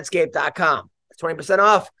at manscaped.com. That's 20%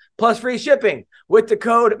 off plus free shipping with the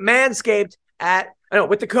code with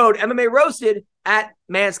the code MMA Roasted at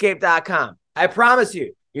manscaped.com. I promise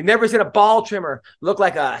you, you've never seen a ball trimmer look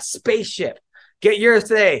like a spaceship. Get yours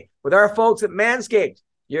today with our folks at Manscaped.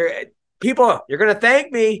 You're going to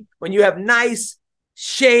thank me when you have nice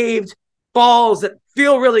shaved balls that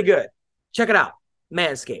feel really good. Check it out.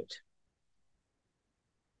 Manscaped.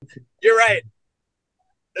 You're right.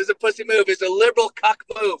 It's a pussy move. It's a liberal cock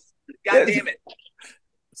move. God damn it.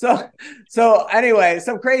 So anyway,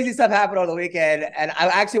 some crazy stuff happened over the weekend, and I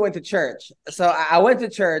actually went to church. So I went to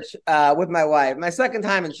church with my wife, my second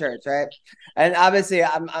time in church, right? And obviously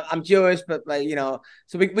I'm Jewish, but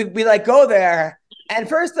so we like go there, and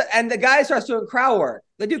the guy starts doing crowd work.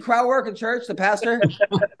 They do crowd work in church, the pastor.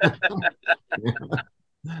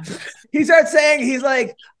 He starts saying, he's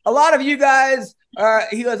like, a lot of you guys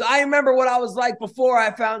he goes, I remember what I was like before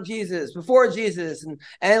I found Jesus, and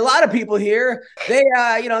a lot of people here, they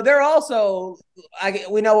they're also,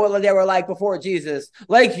 we know what they were like before Jesus,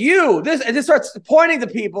 like you. And this starts pointing to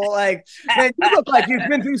people like, man, you look like you've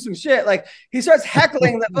been through some shit. Like he starts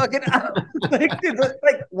heckling the fucking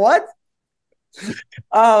like what?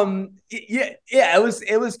 It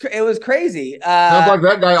was crazy. Sounds like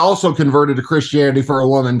that guy also converted to Christianity for a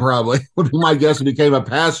woman, probably would be my guess, and became a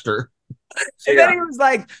pastor. And then he was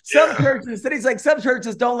like, some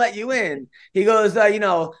churches don't let you in. He goes, they're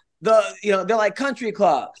like country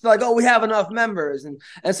clubs. They're like, oh, we have enough members, and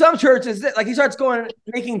some churches, like he starts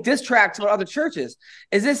making diss tracks about other churches.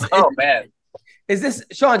 Is this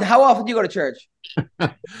Sean? How often do you go to church?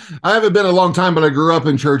 I haven't been a long time, but I grew up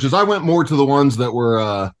in churches. I went more to the ones that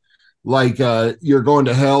were you're going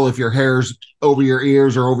to hell if your hair's over your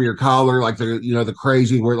ears or over your collar, like the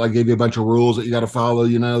crazy where like gave you a bunch of rules that you got to follow,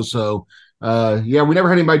 So we never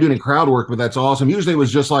had anybody doing any crowd work, but that's awesome. Usually it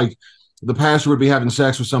was just like the pastor would be having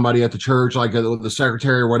sex with somebody at the church, like the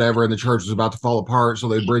secretary or whatever, and the church was about to fall apart, so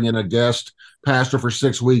they'd bring in a guest pastor for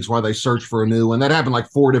 6 weeks while they search for a new one. That happened like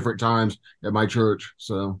 4 different times at my church.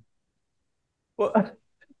 So what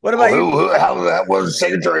about you? How that was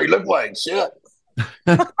secretary look like? Shit.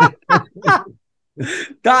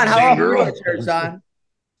 Don, how Same often you go girl? to church, Don?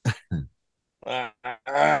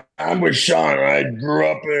 I'm with Sean. I grew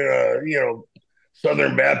up in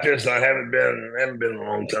Southern Baptist. I haven't been in a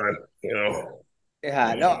long time.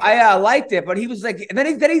 Yeah, no, I liked it, but he was like, and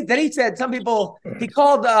then he said some people he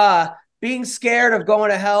called being scared of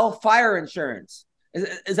going to hell fire insurance.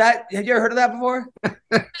 Is that, have you ever heard of that before?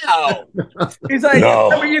 No. He's like, No.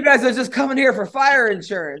 some of you guys are just coming here for fire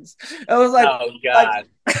insurance. I was like, Oh God.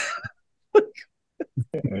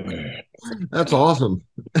 That's awesome.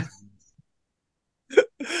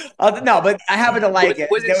 No, but I happen to like it.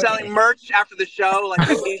 Was he selling merch after the show, like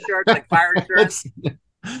the T-shirts, like fire insurance?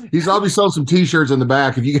 He's probably selling some T-shirts in the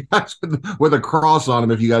back. If you guys with a cross on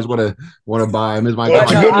them, if you guys want to buy them, is my. Well,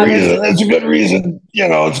 that's a good reason. That's a good reason.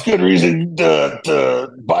 It's a good reason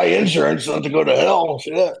to buy insurance, not to go to hell.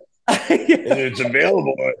 Shit. It's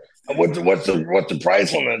available. What's the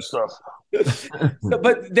price on that stuff?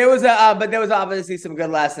 But there was obviously some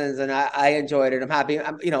good lessons, and I enjoyed it. I'm happy.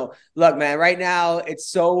 Look, man, right now it's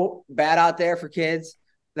so bad out there for kids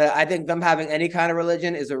that I think them having any kind of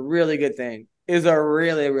religion is a really good thing. Is a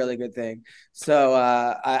really, really good thing. So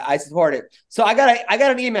I support it. So I got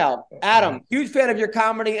an email. Adam, huge fan of your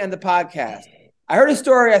comedy and the podcast. I heard a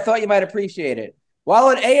story I thought you might appreciate it.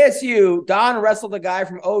 While at ASU, Don wrestled a guy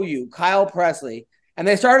from OU, Kyle Presley, and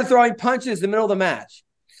they started throwing punches in the middle of the match.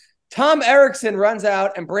 Tom Erickson runs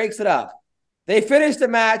out and breaks it up. They finished the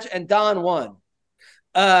match and Don won.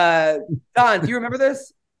 Don, do you remember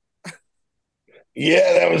this?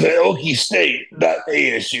 Yeah, that was at Okie State, not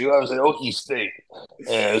ASU. I was at Okie State.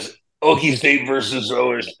 Okie State versus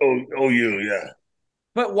OU, yeah.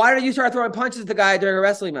 But why did you start throwing punches at the guy during a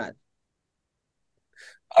wrestling match?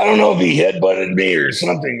 I don't know if he headbutted me or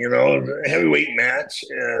something, a heavyweight match.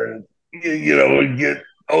 And, we get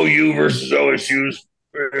OU versus OSU's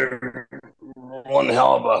one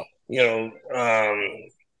hell of a,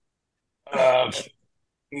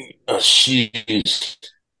 she's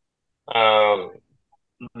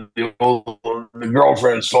the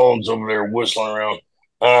girlfriend's phone's over there whistling around.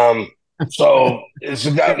 So it's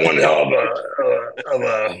got one hell of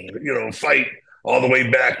a fight all the way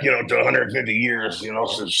back, to 150 years,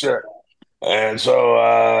 so shit. And so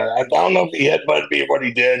I don't know if he headbutted me or what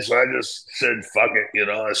he did, so I just said fuck it,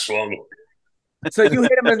 I swung. So you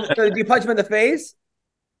hit him? Did you punch him in the face?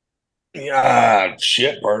 Yeah,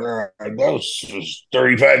 shit, partner. That was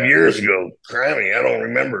 35 years ago. Criminy, I don't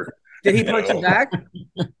remember. Did he punch you back?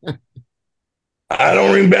 I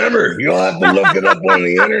don't remember. You'll have to look it up on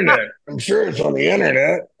the internet. I'm sure it's on the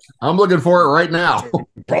internet. I'm looking for it right now.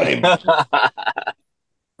 Probably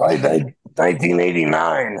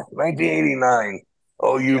 1989.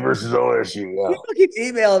 OU versus OSU. Yeah. People keep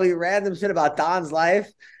emailing me random shit about Don's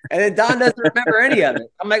life, and then Don doesn't remember any of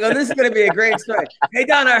it. I'm like, oh, this is going to be a great story. Hey,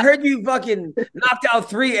 Don, I heard you fucking knocked out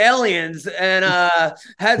 3 aliens and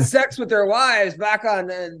had sex with their wives back on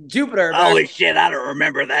Jupiter. Holy shit, I don't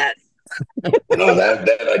remember that. No,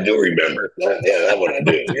 that I do remember. That one I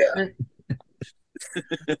do, yeah.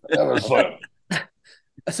 That was fun.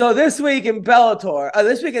 So this week in Bellator,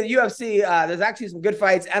 this week in the UFC, there's actually some good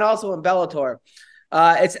fights, and also in Bellator.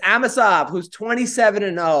 It's Amasov, who's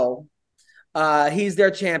 27-0. He's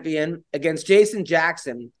their champion against Jason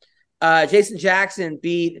Jackson. Jason Jackson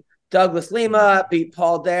beat Douglas Lima, beat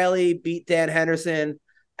Paul Daly, beat Dan Henderson.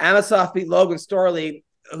 Amasov beat Logan Storley,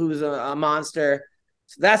 who's a monster.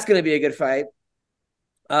 So that's going to be a good fight.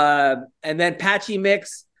 And then Patchy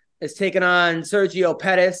Mix is taking on Sergio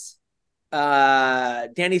Pettis.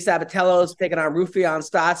 Danny Sabatello's taking on Rufián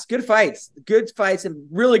Stotts. Good fights, and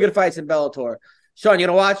really good fights in Bellator. Sean, you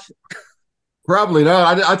gonna watch? Probably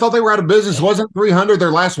not. I thought they were out of business. Wasn't 300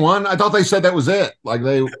 their last one? I thought they said that was it. I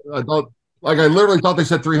literally thought they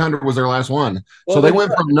said 300 was their last one. Well, so they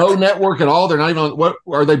went from no network at all. They're not even on. What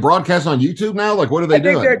are they broadcasting on YouTube now? Like, what are they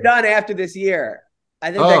doing? I think they're done after this year.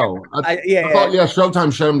 I think. I thought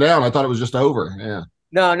Showtime shut them down. I thought it was just over. Yeah.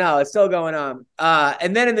 No, it's still going on.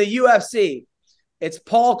 And then in the UFC, it's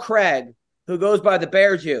Paul Craig, who goes by the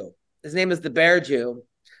Bear Jew. His name is the Bear Jew.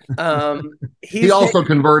 He also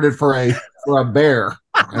converted for a bear.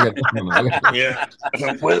 Yeah,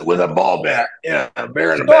 with a ball bat. Yeah, a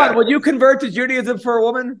bear and a bat. Sean, would you convert to Judaism for a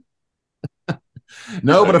woman?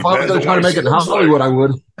 No, but if I was going to try to make it in Hollywood, I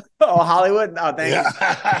would. Oh, Hollywood? Oh, thank you.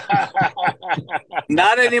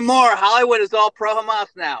 Not anymore. Hollywood is all pro-Hamas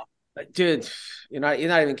now. Dude, you're not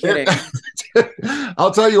even kidding.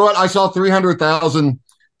 I'll tell you what, I saw 300,000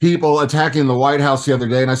 people attacking the White House the other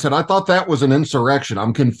day, and I said, I thought that was an insurrection.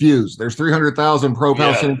 I'm confused. There's 300,000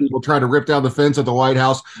 pro-Palestinian people trying to rip down the fence at the White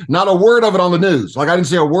House. Not a word of it on the news. Like, I didn't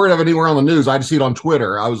see a word of it anywhere on the news. I just see it on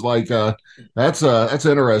Twitter. I was like, that's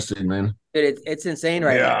interesting, man. Dude, it's insane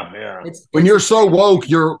right now. Yeah. When you're so woke,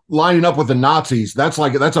 you're lining up with the Nazis. That's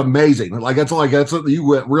amazing. That's you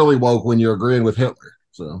went really woke when you're agreeing with Hitler.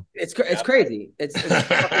 So it's crazy.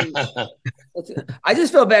 I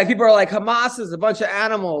just feel bad. People are like, Hamas is a bunch of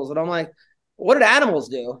animals, and I'm like, what did animals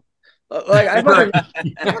do? Like I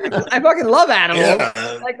fucking love animals.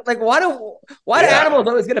 Yeah. Like why do animals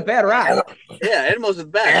always get a bad rap? Yeah, animals are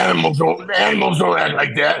bad. Animals don't act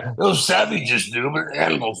like that. Those savages do, but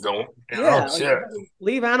animals don't.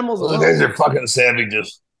 Leave animals Those alone. guys are fucking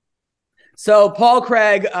savages. So Paul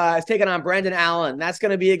Craig is taking on Brendan Allen. That's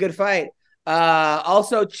going to be a good fight.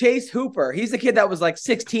 Also Chase Hooper. He's the kid that was like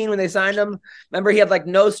 16 when they signed him. Remember, he had like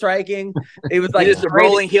no striking. He was like just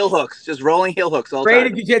rolling heel hooks all the great time.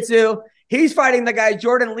 at jiu-jitsu. He's fighting the guy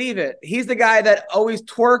Jordan Leavitt. He's the guy that always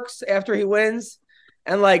twerks after he wins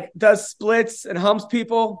and like does splits and humps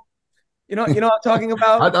people. You know what I'm talking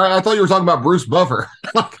about? I thought you were talking about Bruce Buffer.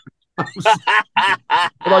 I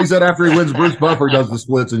thought you said after he wins, Bruce Buffer does the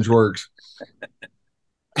splits and twerks.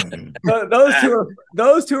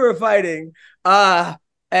 Those two are fighting. And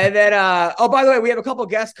then by the way, we have a couple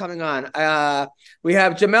guests coming on. We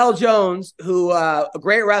have Jamel Jones, who a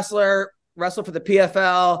great wrestler, wrestled for the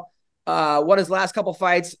PFL, won his last couple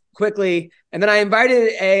fights quickly. And then I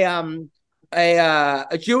invited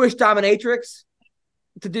a Jewish dominatrix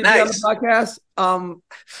to be on the podcast.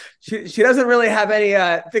 She doesn't really have any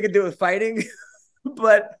thing to do with fighting,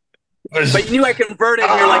 but you knew I converted.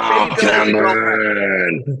 You're like, come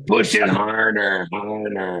on, push it harder.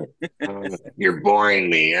 You're boring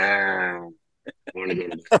me. I want to go.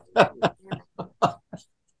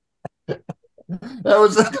 That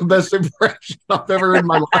was the best impression I've ever in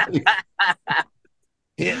my life.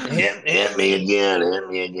 Hit me again.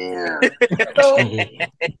 So,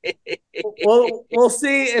 we'll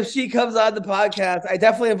see if she comes on the podcast. I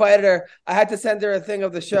definitely invited her. I had to send her a thing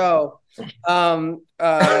of the show. Wanted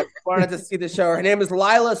to see the show. Her name is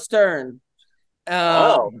Lila Stern.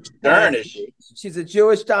 Stern is she? She's a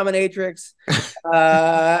Jewish dominatrix.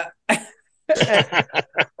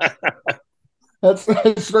 That's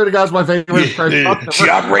I swear to God, it's my favorite impression.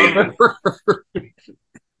 Shock raven.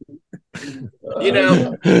 You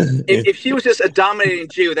know, if she was just a dominating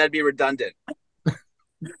Jew, that'd be redundant.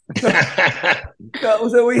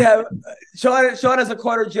 So we have Sean. Sean is a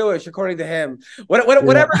quarter Jewish, according to him.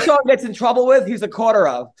 Whatever Sean gets in trouble with, he's a quarter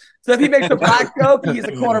of. So if he makes a black joke, he's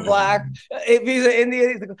a quarter black. If he's an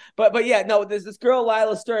Indian, but yeah, no. There's this girl,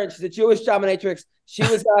 Lila Stern. She's a Jewish dominatrix. She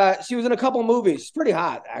was in a couple movies. She's pretty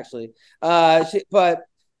hot, actually. But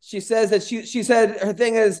she says that she said her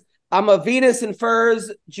thing is, I'm a Venus in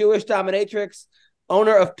furs, Jewish dominatrix,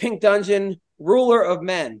 owner of Pink Dungeon, ruler of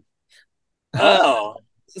men. So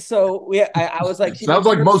I was like, sounds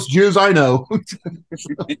like most Jews I know. So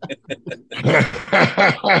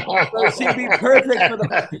she'd be perfect for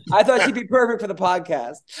the. I thought she'd be perfect for the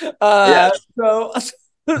podcast. Yes. So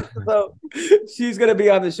she's gonna be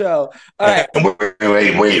on the show. All right.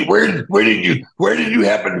 Wait. Where did you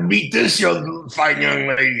happen to meet this fine young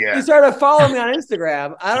lady at? She started following me on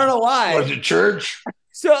Instagram. I don't know why. Was it church?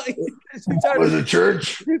 Was it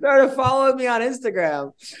church? She started following me on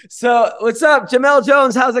Instagram. So what's up, Jamel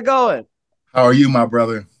Jones? How's it going? How are you, my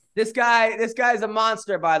brother? This guy's a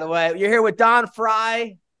monster, by the way. You're here with Don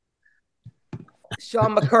Frye,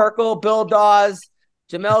 Sean McCurkle, Bill Dawes,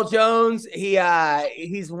 Jamel Jones.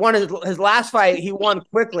 He's won his last fight. He won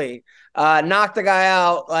quickly. Knocked the guy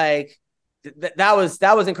out. Like that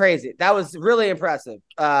wasn't crazy. That was really impressive.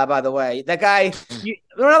 By the way, that guy.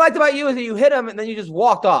 What I liked about you is that you hit him and then you just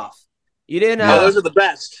walked off. You didn't. Those are the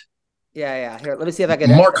best. Yeah. Here, let me see if I can.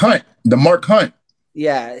 The Mark Hunt.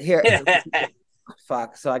 Yeah. Here.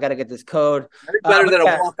 Fuck. So I got to get this code. Better than a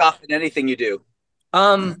walk off in anything you do.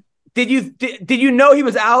 Did you know he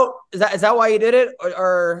was out? Is that why you did it?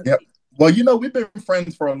 Or Yep. Well, we've been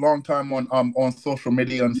friends for a long time on social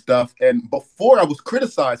media and stuff. And before I was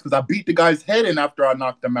criticized because I beat the guy's head in after I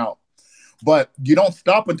knocked him out. But you don't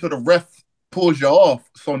stop until the ref pulls you off.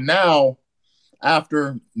 So now,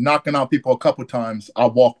 after knocking out people a couple times, I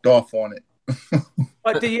walked off on it.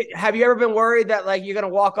 But have you ever been worried that like you're gonna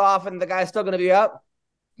walk off and the guy's still gonna be up?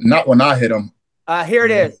 Not when I hit him. Here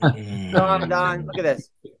it is. Don, look at this.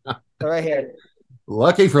 Right here.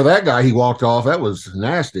 Lucky for that guy, he walked off. That was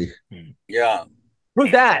nasty. Yeah.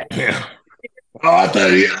 Who's that? Yeah. Oh, I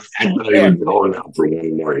thought he was going out for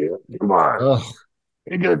one more here. Come on. Oh.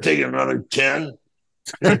 You're gonna take another 10.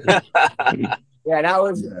 Yeah, that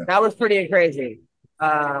was pretty crazy.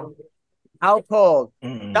 How cold?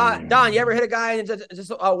 Don, you ever hit a guy and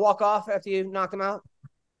just walk off after you knocked him out?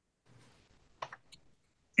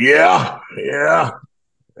 Yeah.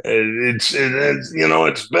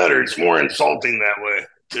 It's better. It's more insulting that way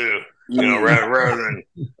too. Rather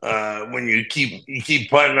than when you keep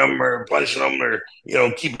punting them or punching them or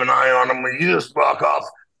keep an eye on them, or you just walk off,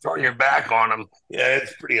 turn your back on them. Yeah,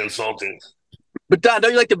 it's pretty insulting. But Don,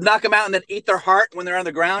 don't you like to knock them out and then eat their heart when they're on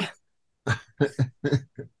the ground?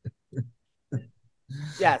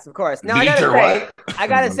 Yes, of course. Now I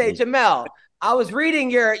gotta say, Jamel, I was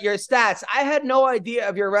reading your stats. I had no idea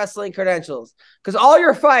of your wrestling credentials because all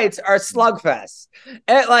your fights are slugfests.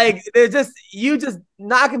 And like they're just you just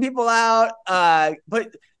knocking people out.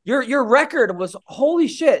 But your record was holy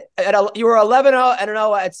shit. You were 11-0 and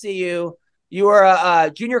 0 at CU. You were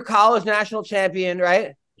a junior college national champion,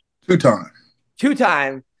 right? Two-time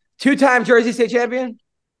Jersey State champion.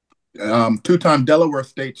 Two-time Delaware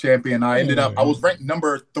State champion. I was ranked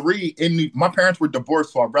number 3 my parents were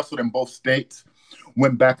divorced, so I wrestled in both states,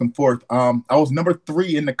 went back and forth. I was number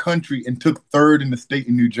 3 in the country and took 3rd in the state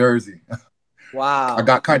in New Jersey. Wow. I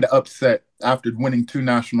got kind of upset after winning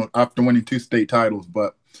 2 state titles,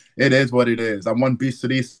 but it is what it is. I won Beast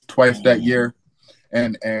of East twice that year,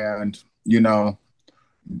 and it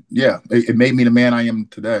made me the man I am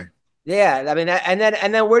today. Yeah, I mean, and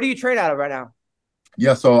then where do you train out of right now?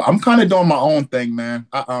 Yeah, so I'm kind of doing my own thing, man.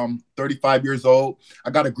 I'm 35 years old. I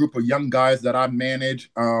got a group of young guys that I manage,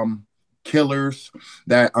 killers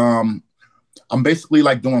that I'm basically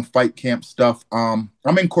like doing fight camp stuff. I'm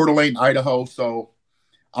in Coeur d'Alene, Idaho, so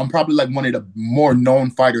I'm probably like one of the more known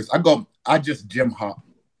fighters. I just gym hop.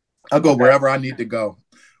 I go wherever I need to go.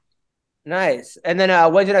 Nice. And then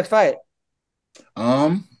when's your next fight?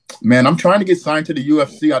 Man, I'm trying to get signed to the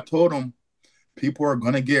UFC. I told them people are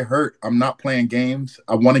going to get hurt. I'm not playing games.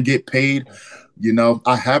 I want to get paid.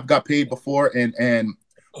 I have got paid before, and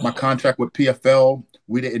my contract with PFL,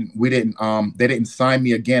 they didn't sign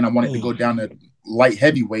me again. I wanted to go down to light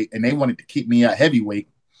heavyweight, and they wanted to keep me at heavyweight.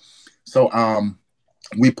 So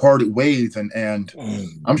we parted ways, and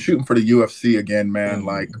I'm shooting for the UFC again, man.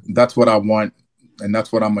 Like, that's what I want, and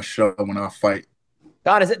that's what I'm going to show when I fight.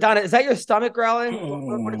 Don, is that your stomach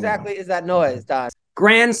growling? What exactly is that noise, Don?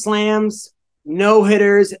 Grand slams,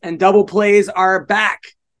 no-hitters, and double plays are back.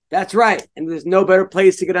 That's right. And there's no better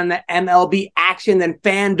place to get on the MLB action than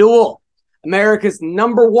FanDuel, America's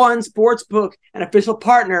 #1 sportsbook and official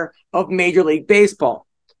partner of Major League Baseball.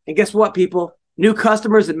 And guess what, people? New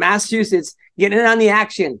customers in Massachusetts get in on the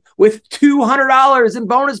action with $200 in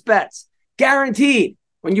bonus bets, guaranteed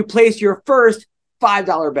when you place your first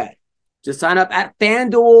 $5 bet. Just sign up at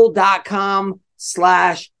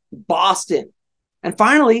FanDuel.com/Boston. And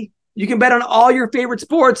finally, you can bet on all your favorite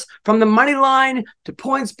sports, from the money line to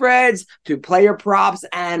point spreads to player props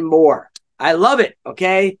and more. I love it,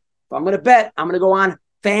 okay? If I'm going to bet, I'm going to go on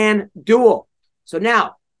FanDuel. So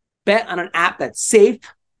now, bet on an app that's safe,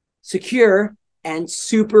 secure, and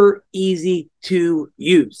super easy to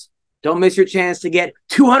use. Don't miss your chance to get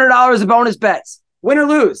 $200 of bonus bets. Win or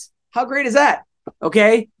lose. How great is that?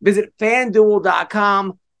 Okay? Visit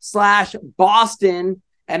FanDuel.com/Boston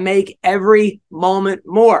and make every moment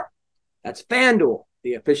more. That's FanDuel,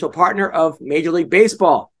 the official partner of Major League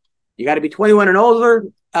Baseball. You got to be 21 and older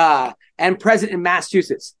and present in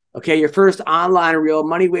Massachusetts. Okay, your first online real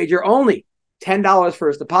money wager only. $10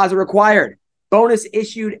 first deposit required. Bonus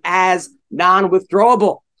issued as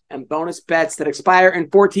non-withdrawable. And bonus bets that expire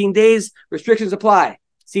in 14 days. Restrictions apply.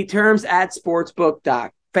 See terms at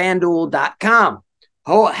sportsbook.fanduel.com.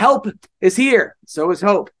 Help is here. So is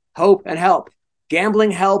hope. Hope and help.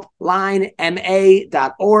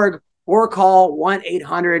 GamblingHelpLineMA.org or call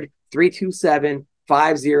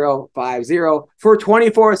 1-800-327-5050 for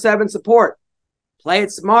 24/7 support. Play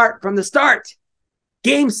it smart from the start.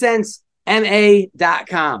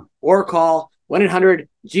 GameSenseMA.com or call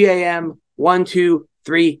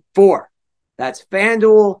 1-800-GAM-1234. That's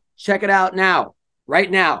FanDuel. Check it out now.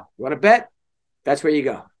 Right now. You want to bet? That's where you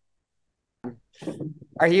go.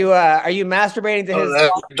 Are you masturbating to his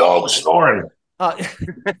that dog snoring? Oh.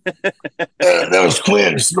 That was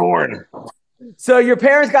Quinn snoring. So your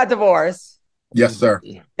parents got divorced. Yes, sir.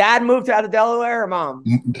 Dad moved out of Delaware, or mom?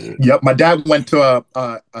 Yep, my dad went to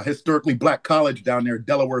a historically black college down there,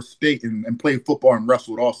 Delaware State, and played football and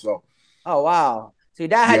wrestled also. Oh, wow. So your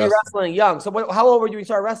dad had you wrestling young. So how old were you when you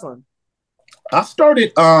started wrestling? I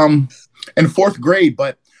started in 4th grade,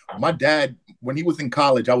 but my dad, when he was in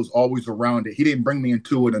college, I was always around it. He didn't bring me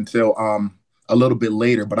into it until a little bit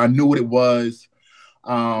later, but I knew what it was.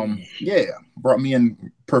 Brought me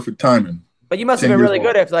in perfect timing. But you must have been really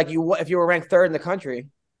good if you were ranked 3rd in the country.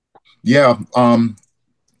 Yeah.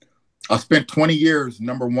 I spent 20 years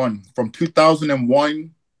 #1 from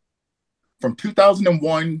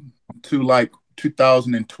 2001 to like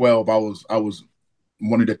 2012. I was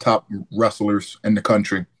one of the top wrestlers in the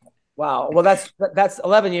country. Wow. Well, that's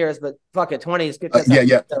 11 years, but fuck it, 20 is good.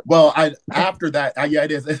 Yeah. Well, after that, yeah,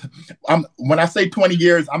 it is. When I say 20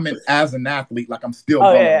 years, I mean as an athlete, like I'm still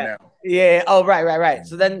going now. Yeah. Oh, right.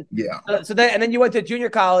 So then, and then you went to junior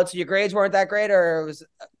college. So your grades weren't that great, or it was?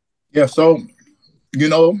 Yeah. So,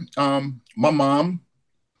 my mom,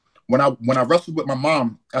 when I wrestled with my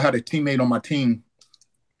mom, I had a teammate on my team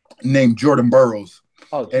named Jordan Burroughs.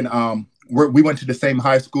 Oh, and we went to the same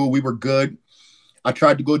high school. We were good. I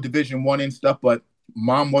tried to go Division I and stuff, but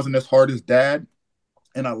mom wasn't as hard as dad,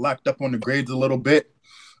 and I lacked up on the grades a little bit.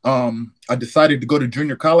 I decided to go to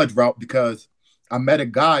junior college route because I met a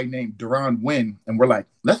guy named Duran Wynn, and we're like,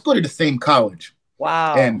 let's go to the same college.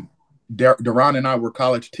 Wow. And Duran and I were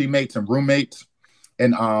college teammates and roommates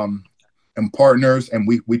and partners, and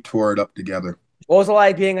we toured up together. What was it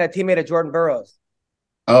like being a teammate of Jordan Burroughs?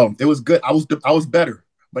 Oh, it was good. I was better,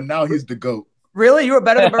 but now he's the GOAT. Really? You were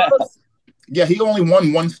better than Burroughs? Yeah, he only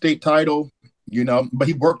won one state title, but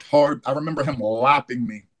he worked hard. I remember him lapping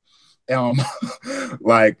me. He was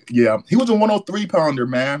a 103 pounder,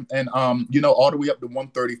 man. And, all the way up to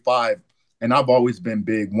 135. And I've always been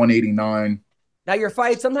big, 189. Now your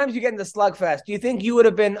fight, sometimes you get into slugfest. Do you think you would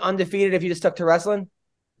have been undefeated if you just stuck to wrestling?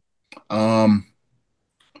 I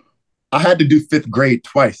had to do 5th grade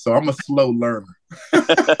twice, so I'm a slow learner.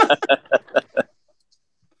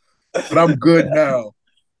 But I'm good now.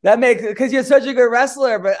 That makes, because you're such a good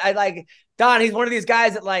wrestler, but I like Don. He's one of these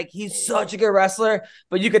guys that he's such a good wrestler,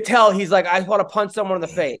 but you could tell he's like, I want to punch someone in the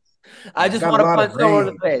face. I just want to punch someone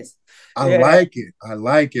in the face. I like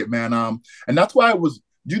it, man. And that's why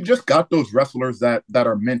you just got those wrestlers that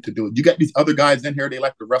are meant to do it. You got these other guys in here, they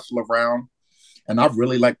like to wrestle around, and I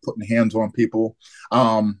really like putting hands on people.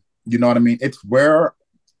 You know what I mean? It's where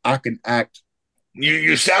I can act.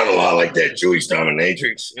 You sound a lot like that Jewish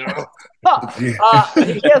dominatrix, He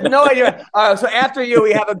has no idea. So after you,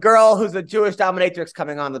 we have a girl who's a Jewish dominatrix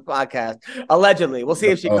coming on the podcast. Allegedly, we'll see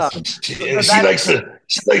if she comes. She likes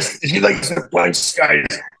to punch guys.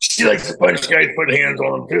 She likes to punch guys, put hands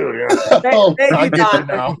on them too. Yeah. I get you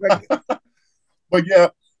now. But yeah,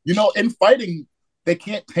 in fighting, they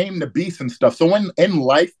can't tame the beast and stuff. So in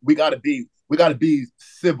life, we gotta be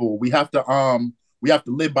civil. We have to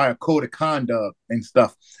live by a code of conduct and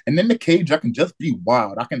stuff. And in the cage, I can just be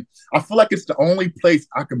wild. I feel like it's the only place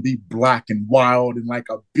I can be black and wild and like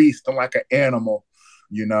a beast and like an animal,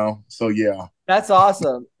 So yeah. That's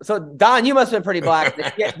awesome. So Don, you must have been pretty black.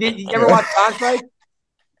 Did you ever watch Don's fight?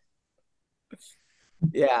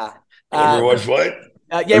 Yeah. Ever watch what?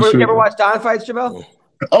 You ever watch Don fights, Jamel?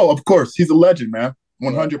 Oh, of course. He's a legend, man.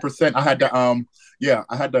 100%. I had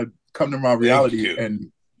to come to my reality,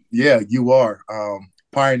 and yeah, you are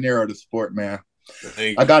pioneer of the sport, man.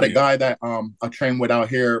 I got a guy that I train with out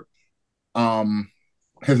here.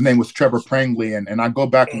 His name was Trevor Prangley, and I go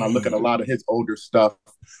back and I look at a lot of his older stuff,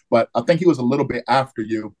 but I think he was a little bit after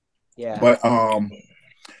you. Yeah. But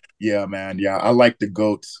yeah, man. Yeah, I like the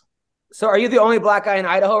GOATs. So are you the only black guy in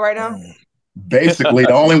Idaho right now? Basically,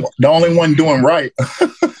 the only one doing right.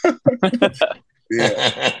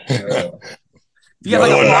 Yeah. Do you have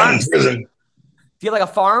like a farm? Do you have like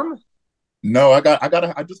a farm? No, I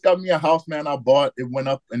just got me a house, man. I bought it, went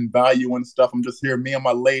up in value and stuff. I'm just here, me and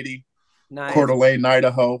my lady, nice. Coeur d'Alene,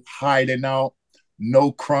 Idaho, hiding out,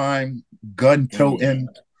 no crime, gun toting,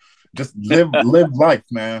 just live life,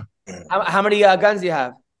 man. How many guns do you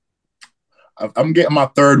have? I'm getting my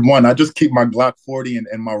 3rd one. I just keep my Glock 40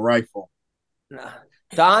 and my rifle.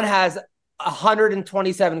 Don has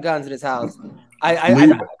 127 guns in his house.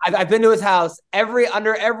 I've been to his house.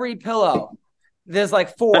 Under every pillow, there's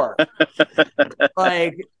like 4.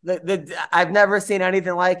 Like I've never seen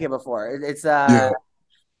anything like it before. You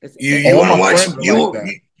want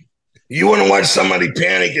to watch somebody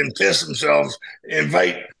panic and piss themselves?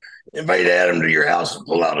 Invite Adam to your house and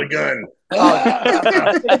pull out a gun.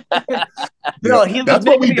 Bill, he was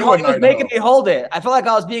making me hold it. I felt like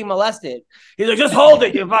I was being molested. He's like, just hold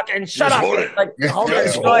it, you fucking shut up. Like, hold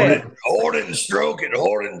it and stroke it.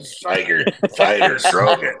 Hold it and fight her,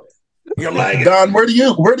 stroke it. You like it. Don, where do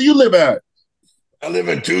you live at? I live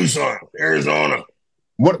in Tucson, Arizona.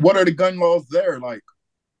 What are the gun laws there like?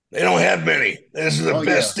 They don't have many. This is the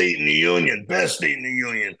best state in the union. Best state in the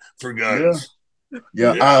union for guns.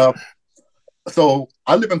 Yeah. So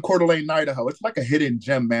I live in Coeur d'Alene, Idaho. It's like a hidden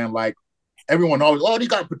gem, man. Like everyone always, they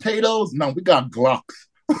got potatoes. No, we got Glocks.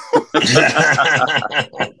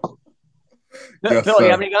 Bill,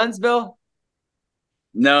 you have any guns, Bill?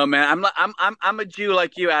 No, man. I'm a Jew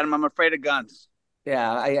like you, Adam. I'm afraid of guns.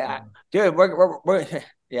 Yeah, dude. We're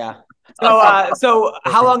yeah. So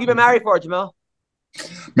how long you been married for, Jamel?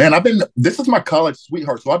 Man, this is my college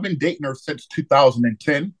sweetheart. So I've been dating her since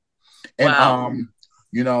 2010. And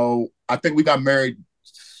Wow. I think we got married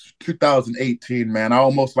 2018, man. I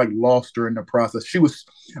almost like lost her in the process.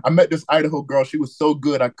 I met this Idaho girl. She was so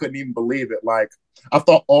good. I couldn't even believe it. Like, I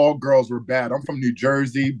thought all girls were bad. I'm from New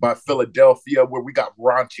Jersey by Philadelphia, where we got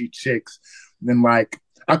raunchy chicks. And like,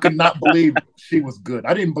 I could not believe she was good.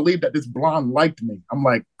 I didn't believe that this blonde liked me. I'm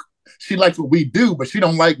like, she likes what we do, but she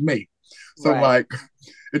don't like me. So like,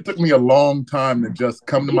 it took me a long time to just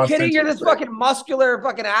come to my senses. You're this fucking muscular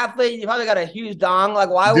fucking athlete. You probably got a huge dong. Like,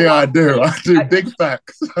 why? Yeah, I do. Big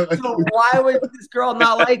facts. So why would this girl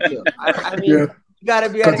not like you? I mean, you got to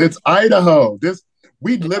be because it's Idaho.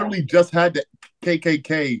 We literally just had the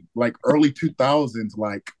KKK like early 2000s,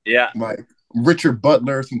 like Richard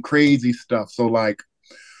Butler, some crazy stuff. So like,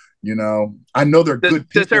 I know they're good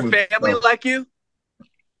people. Does their family like you?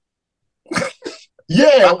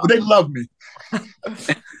 Yeah, they love me.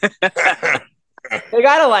 They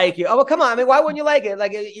gotta like you. Oh, well, come on. I mean, why wouldn't you like it?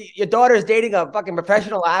 Like, your daughter's dating a fucking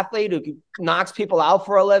professional athlete who knocks people out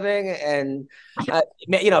for a living, and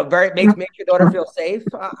makes your daughter feel safe.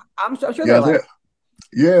 I'm sure they like it.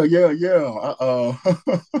 Yeah.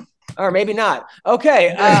 Or maybe not.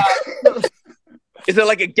 Okay. Is it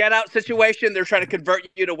like a Get Out situation? They're trying to convert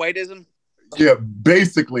you to whiteism? Yeah,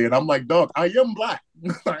 basically. And I'm like, dog, I am black.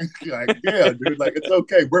 like, yeah, dude, like, it's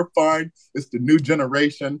okay. We're fine. It's the new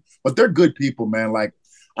generation. But they're good people, man. Like,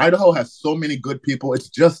 Idaho has so many good people. It's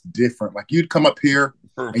just different. Like, you'd come up here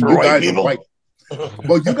and you guys are white.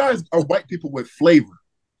 Well, you guys are white people with flavor.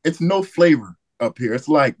 It's no flavor up here. It's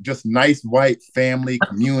like just nice white family,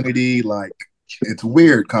 community. Like, it's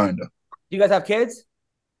weird, kind of. Do you guys have kids?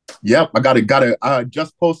 Yep, I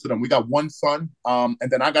just posted them. We got one son, and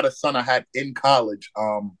then I got a son I had in college.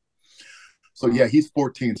 So yeah, he's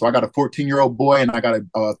 14. So I got a 14-year-old boy and I got a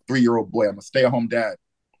 3-year-old boy. I'm a stay-at-home dad.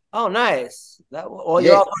 Oh, nice.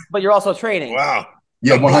 You're also training. Wow.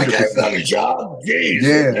 Yeah, 100%. On the job. Jeez,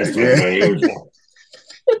 yeah.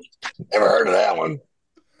 Never heard of that one.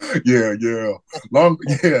 Yeah.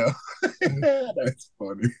 That's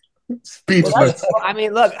funny. Speechless. I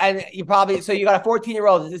mean, look, you got a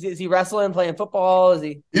 14-year-old. Is he wrestling, playing football? Is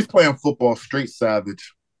he? He's playing football, straight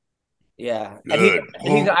savage. Yeah. And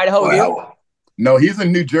he's in Idaho with you? No, he's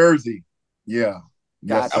in New Jersey. Yeah.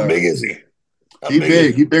 Yes, how big is he? He's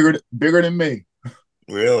big. He's bigger than me.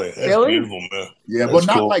 Really? That's beautiful, man. Yeah, but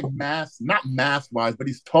not like not mass-wise, but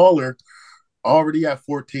he's taller. Already at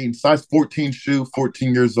 14, size 14 shoe,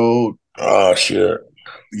 14 years old. Oh, shit.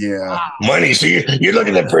 Yeah. Money. So you're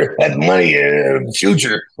looking at money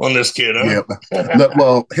future on this kid, huh? Yeah.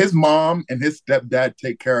 Well, his mom and his stepdad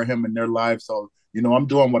take care of him in their lives. So, I'm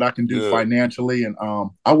doing what I can do financially. And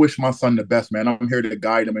I wish my son the best, man. I'm here to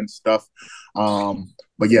guide him and stuff.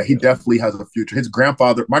 But yeah, he definitely has a future.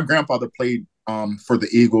 My grandfather played for the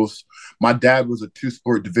Eagles. My dad was a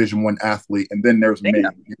 2-sport Division I athlete. And then there's me,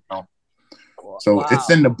 So it's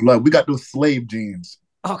in the blood. We got those slave genes.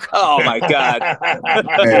 Oh my God.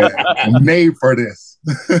 Man, made for this.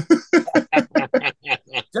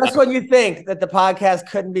 Just when you think that the podcast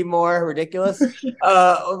couldn't be more ridiculous.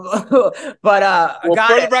 But for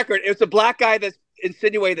the record, it's a black guy that's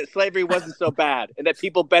insinuated that slavery wasn't so bad and that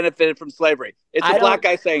people benefited from slavery. It's a black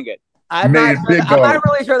guy saying it. I'm not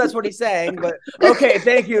really sure that's what he's saying, but okay,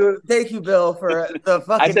 thank you, Bill, for the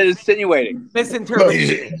fucking. I said insinuating.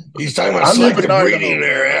 Misinterpretation. He's talking about selective breeding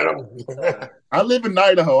there, Adam. I live in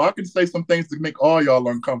Idaho. I can say some things to make all y'all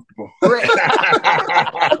uncomfortable.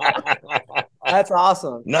 That's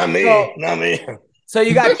awesome. Not me. So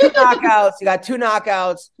you got two knockouts.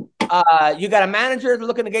 You got a manager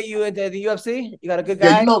looking to get you into the UFC. You got a good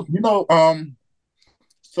guy. Yeah,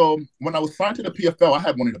 so when I was signed to the PFL, I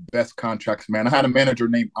had one of the best contracts, man. I had a manager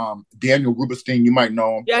named Daniel Rubenstein. You might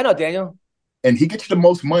know him. Yeah, I know Daniel. And he gets you the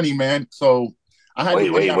most money, man. So I had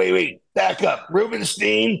wait. Back up.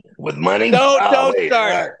 Rubenstein with money? Don't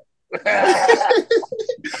start.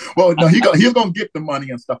 Well, no, he's gonna get the money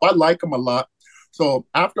and stuff. I like him a lot. So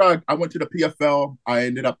after I went to the PFL, I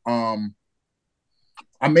ended up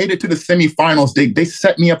I made it to the semifinals. They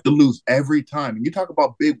set me up to lose every time. And you talk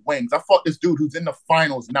about big wings. I fought this dude who's in the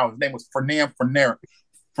finals now. His name was Fernan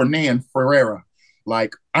Ferreira.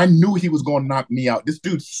 Like, I knew he was going to knock me out. This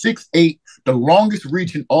dude's 6'8", the longest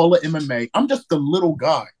reach in all of MMA. I'm just a little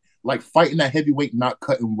guy, like, fighting that heavyweight, not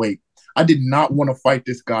cutting weight. I did not want to fight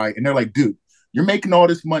this guy. And they're like, dude, you're making all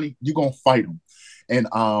this money. You're going to fight him. And,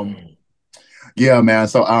 yeah, man.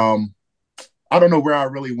 So, I don't know where I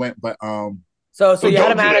really went, but, So you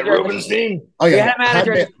had a manager. Rubenstein? Oh, yeah. You had a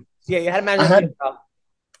manager. You had a manager.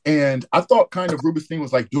 And I thought kind of Rubenstein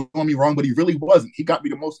was like doing me wrong, but he really wasn't. He got me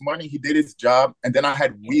the most money. He did his job. And then I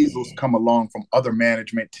had weasels come along from other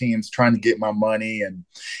management teams trying to get my money.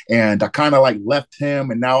 And I kind of like left him.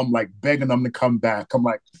 And now I'm like begging them to come back. I'm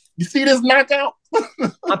like, you see this knockout?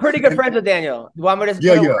 I'm pretty good friends with Daniel. You want me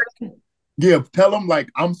to? Yeah, tell him like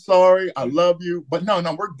I'm sorry, I love you, but no,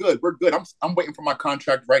 we're good. I'm waiting for my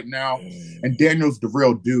contract right now, and Daniel's the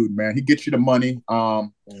real dude, man. He gets you the money.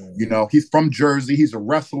 He's from Jersey. He's a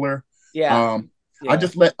wrestler. Yeah. I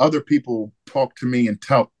just let other people talk to me and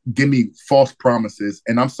give me false promises,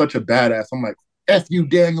 and I'm such a badass. I'm like, F you,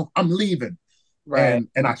 Daniel. I'm leaving, right?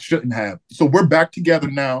 And I shouldn't have. So we're back together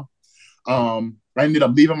now. I ended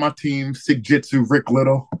up leaving my team, Sick Jitsu, Rick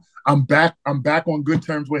Little. I'm back on good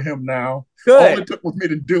terms with him now. Good. All it took with me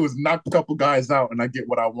to do is knock a couple guys out, and I get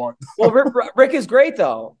what I want. Well, Rick is great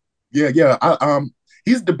though. Yeah.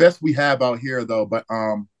 He's the best we have out here though. But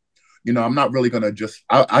I'm not really gonna just.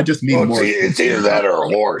 I just need more. It's either that or a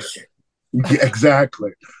horse. Yeah,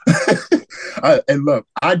 exactly. And look,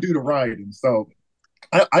 I do the riding, so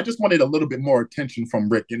I just wanted a little bit more attention from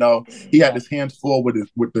Rick. He had his hands full with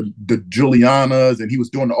the Julianas, and he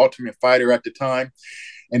was doing the Ultimate Fighter at the time.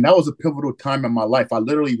 And that was a pivotal time in my life. I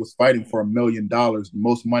literally was fighting for $1 million, the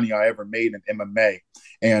most money I ever made in MMA.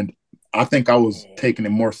 And I think I was taking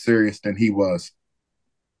it more serious than he was.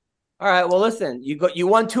 All right. Well, listen, you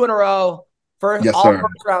won 2 in a row. First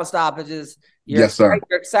round stoppages. Yes, sir.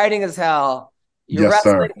 You're exciting as hell. You're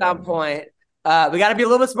wrestling at some point. We got to be a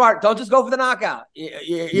little bit smart. Don't just go for the knockout.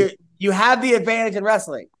 You have the advantage in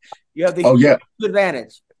wrestling. You have the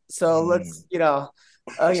advantage. So let's,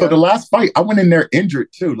 So the last fight, I went in there injured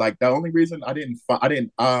too. Like the only reason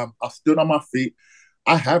I stood on my feet.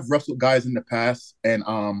 I have wrestled guys in the past, and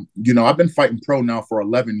I've been fighting pro now for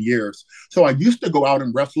 11 years. So I used to go out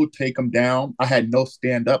and wrestle, take them down. I had no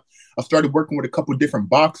stand up. I started working with a couple different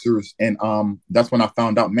boxers, and that's when I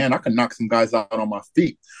found out, man, I can knock some guys out on my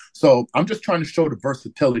feet. So I'm just trying to show the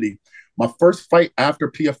versatility. My first fight after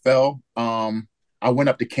PFL, I went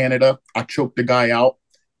up to Canada. I choked the guy out.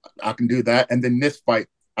 I can do that. And then this fight,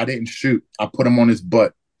 I didn't shoot. I put him on his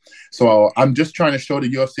butt. So I'm just trying to show the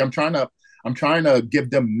UFC. I'm trying to give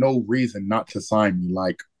them no reason not to sign me.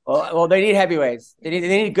 Like, well, they need heavyweights. They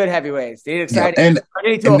need good heavyweights. They need exciting. Yeah,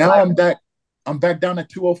 and now I'm back down at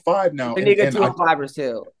 205 now. They need good 205ers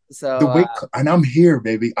too. So and I'm here,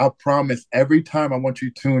 baby. I promise. Every time I want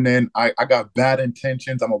you to tune in, I got bad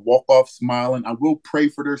intentions. I'm gonna walk off smiling. I will pray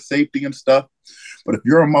for their safety and stuff. But if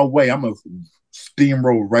you're on my way, I'm gonna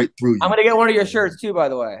steamroll right through you. I'm gonna get one of your shirts too, by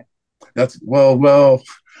the way. That's well,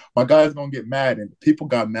 my guy's gonna get mad, and people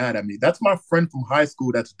got mad at me. That's my friend from high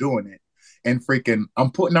school that's doing it. And freaking,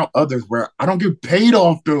 I'm putting out others where I don't get paid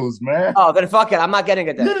off those, man. Oh, then fuck it. I'm not getting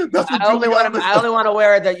it then. Yeah, I only want to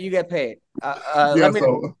wear it that you get paid.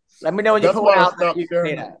 Let me know when you put one out that you get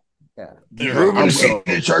paid at. Yeah. Is Ruben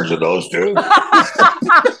in charge of those too?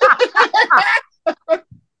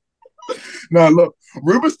 No, look,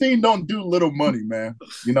 Rubenstein don't do little money, man.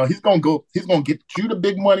 He's gonna get you the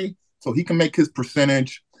big money so he can make his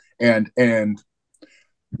percentage. And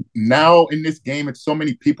now in this game, it's so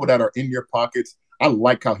many people that are in your pockets. I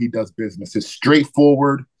like how he does business. It's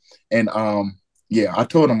straightforward. And I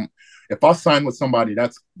told him if I sign with somebody,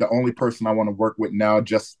 that's the only person I want to work with now,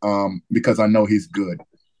 just because I know he's good.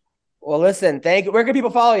 Well, listen, thank you. Where can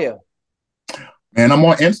people follow you? And I'm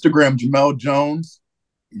on Instagram, Jamel Jones.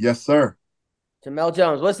 Yes, sir. Jamel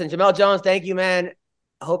Jones. Listen, Jamel Jones, thank you, man.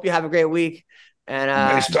 I hope you have a great week. And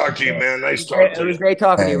nice talking to you, man. Nice talking to you. It was great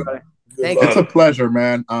talking to you, brother. Thank you. It's a pleasure,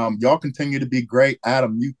 man. Y'all continue to be great.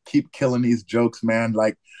 Adam, you keep killing these jokes, man.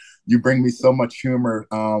 Like, you bring me so much humor.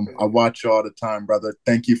 I watch you all the time, brother.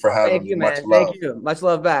 Thank you for having me. Much love. Thank you. Much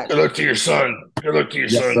love back. Good luck to your son. Good luck to your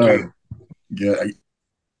son, too. Yeah.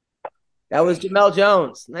 That was Jamel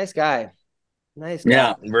Jones. Nice guy. Nice guy.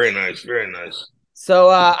 Yeah, very nice. Very nice. So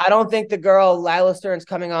I don't think the girl Lila Stern's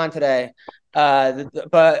coming on today.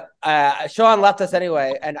 But Sean left us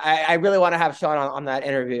anyway, and I really want to have Sean on that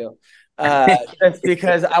interview. Just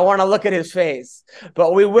because I want to look at his face.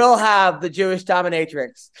 But we will have the Jewish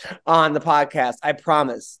dominatrix on the podcast. I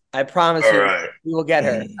promise. I promise you. Right. We will get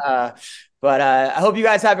her. But I hope you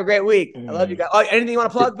guys have a great week. I love you guys. Oh, anything you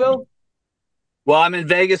want to plug, Bill? Well, I'm in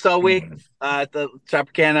Vegas all week at the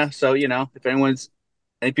Tropicana. So, if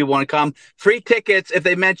any people want to come, free tickets if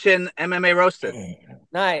they mention MMA Roasted.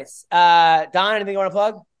 Nice. Don, anything you want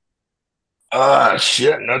to plug?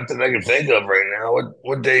 Shit, nothing I can think of right now.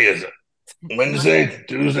 What day is it? Wednesday?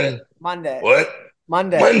 Tuesday? Monday. What?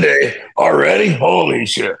 Monday already? Holy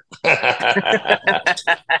shit.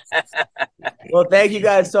 Well, thank you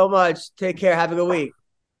guys so much. Take care. Have a good week.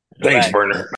 Thanks, Burner.